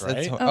abuse,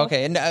 right?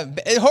 Okay. And,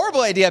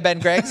 horrible idea, Ben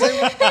Gregson.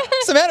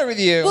 What's the matter with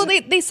you? Well,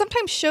 they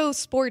sometimes show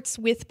sports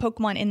with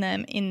Pokemon in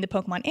them in the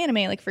Pokemon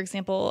anime. Like, for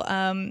example,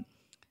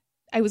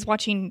 I was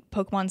watching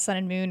Pokemon Sun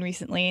and Moon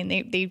recently, and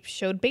they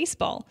showed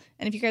baseball.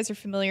 And if you guys are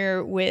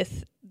familiar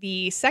with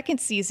the second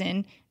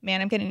season, man,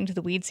 I'm getting into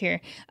the weeds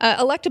here.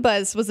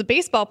 Electabuzz was a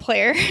baseball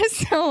player,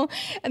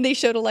 and they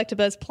showed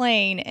Electabuzz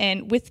playing,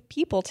 and with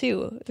people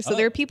too. So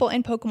there are people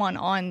and Pokemon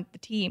on the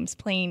teams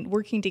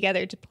working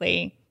together to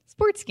play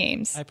sports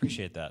games. I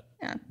appreciate that.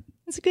 Yeah,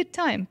 it's a good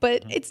time,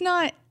 but it's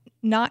not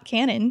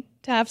canon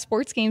to have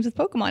sports games with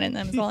Pokemon in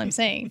them. Is all I'm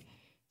saying.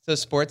 So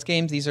sports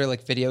games, these are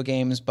like video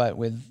games, but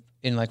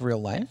in like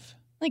real life?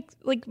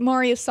 Like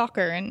Mario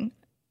Soccer and...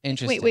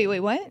 Interesting. Wait,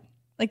 what?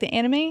 Like the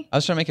anime? I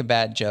was trying to make a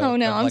bad joke. Oh,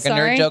 no, I'm like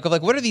sorry. a nerd joke of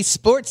like, what are these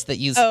sports that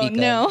you speak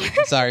no. of?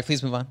 Sorry,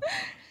 please move on.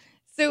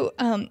 So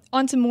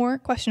on to more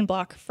question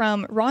block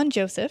from Ron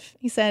Joseph.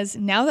 He says,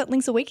 now that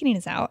Link's Awakening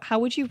is out, how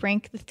would you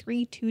rank the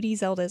 3 2D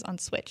Zeldas on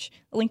Switch?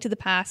 A Link to the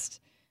Past,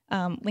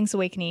 Link's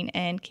Awakening,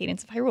 and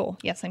Cadence of Hyrule.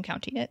 Yes, I'm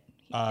counting it,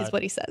 is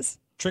what he says.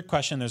 Trick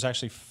question. There's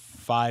actually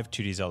 5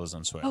 2D Zeldas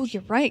on Switch. Oh,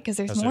 you're right, because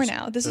there's more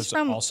now. This is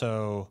from...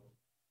 also...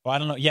 Well, I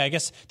don't know. Yeah, I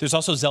guess there's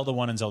also Zelda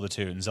 1 and Zelda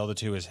 2. And Zelda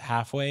 2 is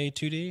halfway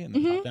 2D in the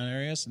top-down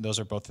areas. And those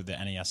are both through the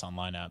NES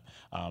Online app.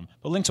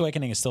 But Link's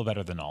Awakening is still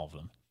better than all of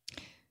them.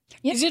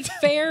 Yeah. Is it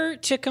fair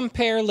to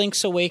compare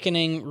Link's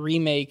Awakening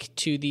remake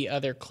to the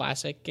other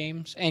classic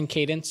games and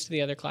Cadence to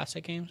the other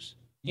classic games?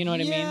 You know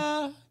what I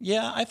mean?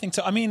 Yeah, I think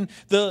so. I mean,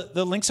 the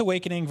Link's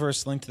Awakening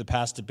versus Link to the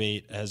Past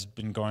debate has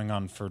been going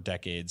on for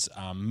decades.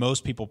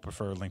 Most people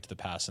prefer Link to the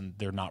Past, and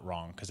they're not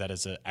wrong because that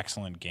is an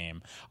excellent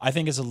game. I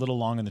think it's a little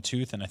long in the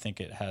tooth, and I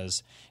think it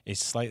has a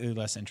slightly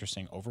less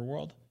interesting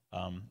overworld.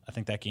 I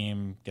think that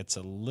game gets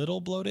a little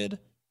bloated.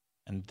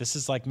 And this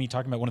is like me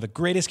talking about one of the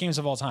greatest games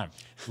of all time.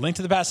 Link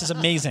to the Past is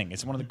amazing.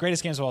 It's one of the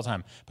greatest games of all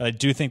time. But I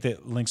do think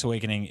that Link's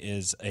Awakening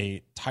is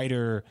a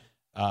tighter,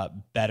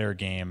 better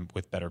game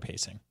with better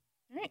pacing.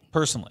 All right.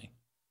 Personally.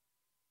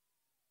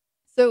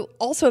 So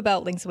also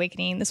about Link's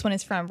Awakening, this one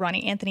is from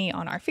Ronnie Anthony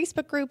on our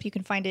Facebook group. You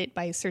can find it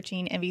by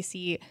searching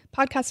NVC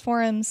podcast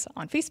forums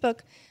on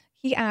Facebook.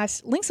 He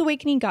asked, Link's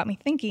Awakening got me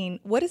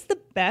thinking, what is the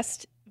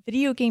best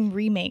video game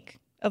remake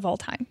of all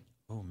time?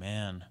 Oh,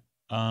 man.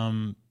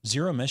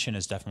 Zero Mission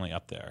is definitely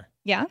up there.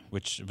 Yeah?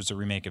 Which was a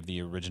remake of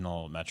the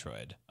original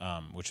Metroid,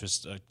 which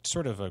was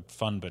sort of a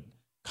fun but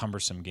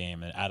cumbersome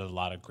game. It added a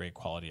lot of great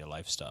quality of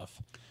life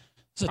stuff.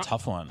 It's a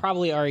tough one.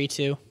 Probably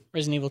RE2,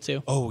 Resident Evil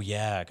 2. Oh,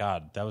 yeah.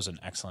 God, that was an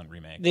excellent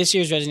remake. This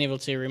year's Resident Evil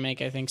 2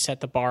 remake, I think,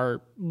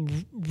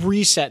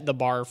 reset the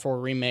bar for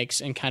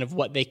remakes and kind of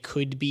what they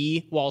could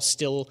be while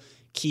still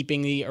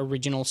keeping the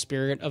original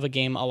spirit of a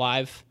game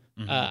alive.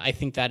 I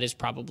think that is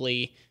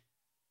probably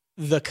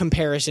the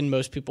comparison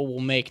most people will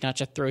make, not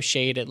just throw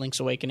shade at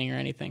Link's Awakening or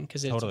anything,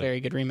 because it's a very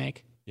good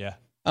remake. Yeah.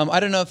 I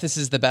don't know if this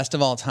is the best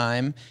of all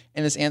time,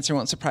 and this answer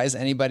won't surprise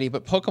anybody,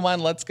 but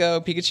Pokemon Let's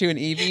Go, Pikachu and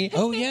Eevee.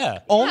 Oh, yeah.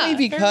 Only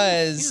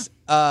because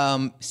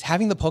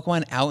having the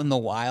Pokemon out in the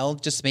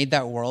wild just made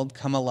that world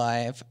come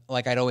alive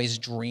like I'd always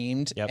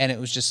dreamed. Yep. And it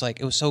was just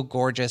like, it was so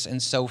gorgeous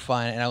and so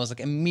fun. And I was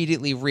like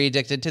immediately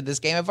re-addicted to this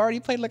game. I've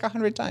already played like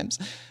 100 times.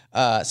 So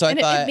I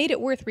thought... it made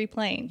it worth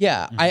replaying.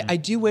 Yeah. I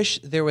do wish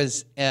there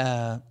was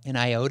an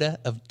iota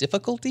of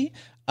difficulty.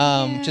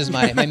 Which is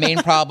my main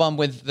problem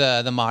with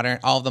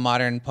all of the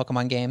modern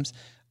Pokemon games.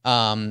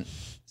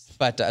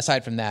 But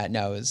aside from that,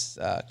 no, it was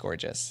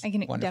gorgeous. I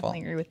can Wonderful.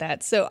 definitely agree with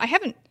that. So I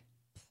haven't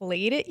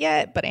played it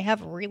yet, but I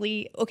have I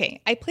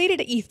played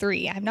it at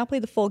E3. I have not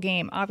played the full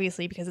game,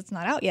 obviously, because it's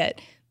not out yet.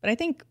 But I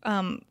think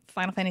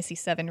Final Fantasy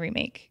VII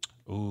Remake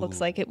looks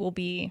like it will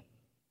be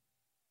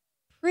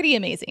pretty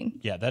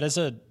amazing. Yeah, that is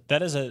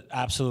a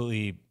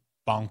absolutely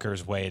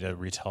bonkers way to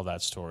retell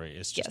that story.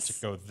 Is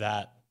just to go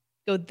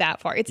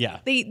that far.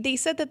 They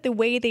said that the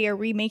way they are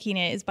remaking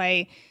it is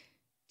by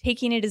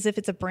taking it as if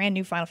it's a brand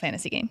new Final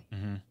Fantasy game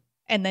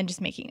and then just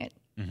making it,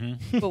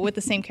 but with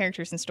the same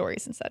characters and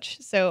stories and such.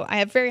 So I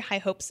have very high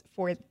hopes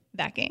for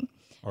that game.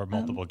 Or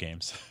multiple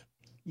games.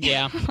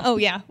 Yeah. Oh,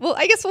 yeah. Well,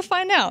 I guess we'll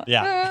find out.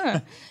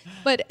 Yeah.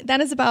 But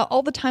that is about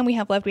all the time we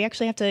have left. We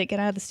actually have to get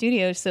out of the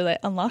studio so that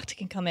Unlocked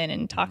can come in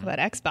and talk about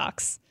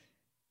Xbox.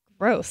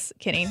 Gross.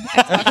 Kidding.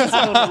 Xbox is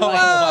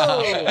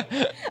totally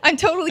fine. I'm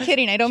totally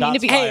kidding. I don't mean to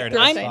be...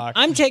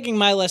 I'm taking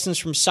my lessons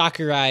from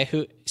Sakurai,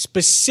 who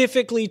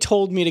specifically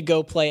told me to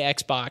go play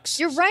Xbox.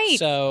 You're right.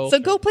 So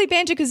go play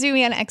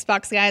Banjo-Kazooie on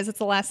Xbox, guys. That's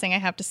the last thing I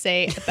have to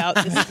say about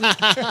this week.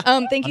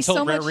 Thank you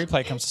so much. Until Rare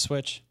Replay comes to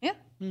Switch. Yeah.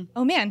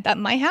 Oh, man. That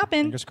might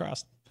happen. Fingers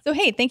crossed. So,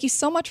 hey, thank you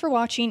so much for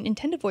watching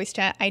Nintendo Voice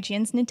Chat,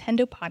 IGN's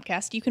Nintendo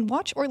podcast. You can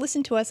watch or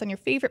listen to us on your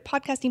favorite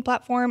podcasting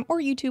platform or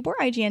YouTube or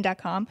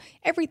IGN.com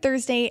every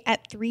Thursday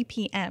at 3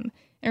 p.m.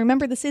 And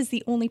remember, this is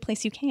the only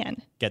place you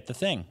can get the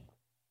thing.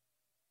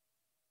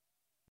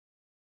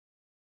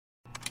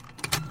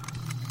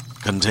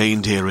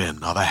 Contained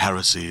herein are the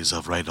heresies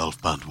of Radolf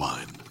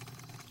Burntwine,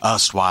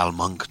 erstwhile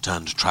monk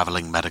turned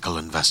traveling medical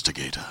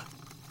investigator.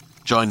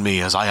 Join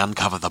me as I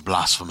uncover the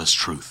blasphemous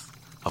truth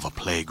of a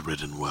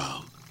plague-ridden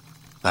world,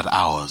 that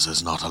ours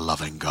is not a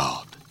loving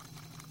God,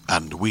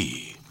 and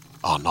we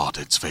are not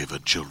its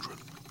favored children.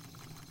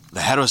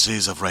 The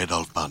heresies of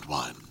Radolf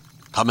Burntwine,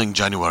 coming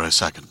January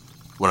 2nd,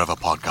 wherever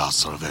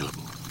podcasts are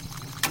available.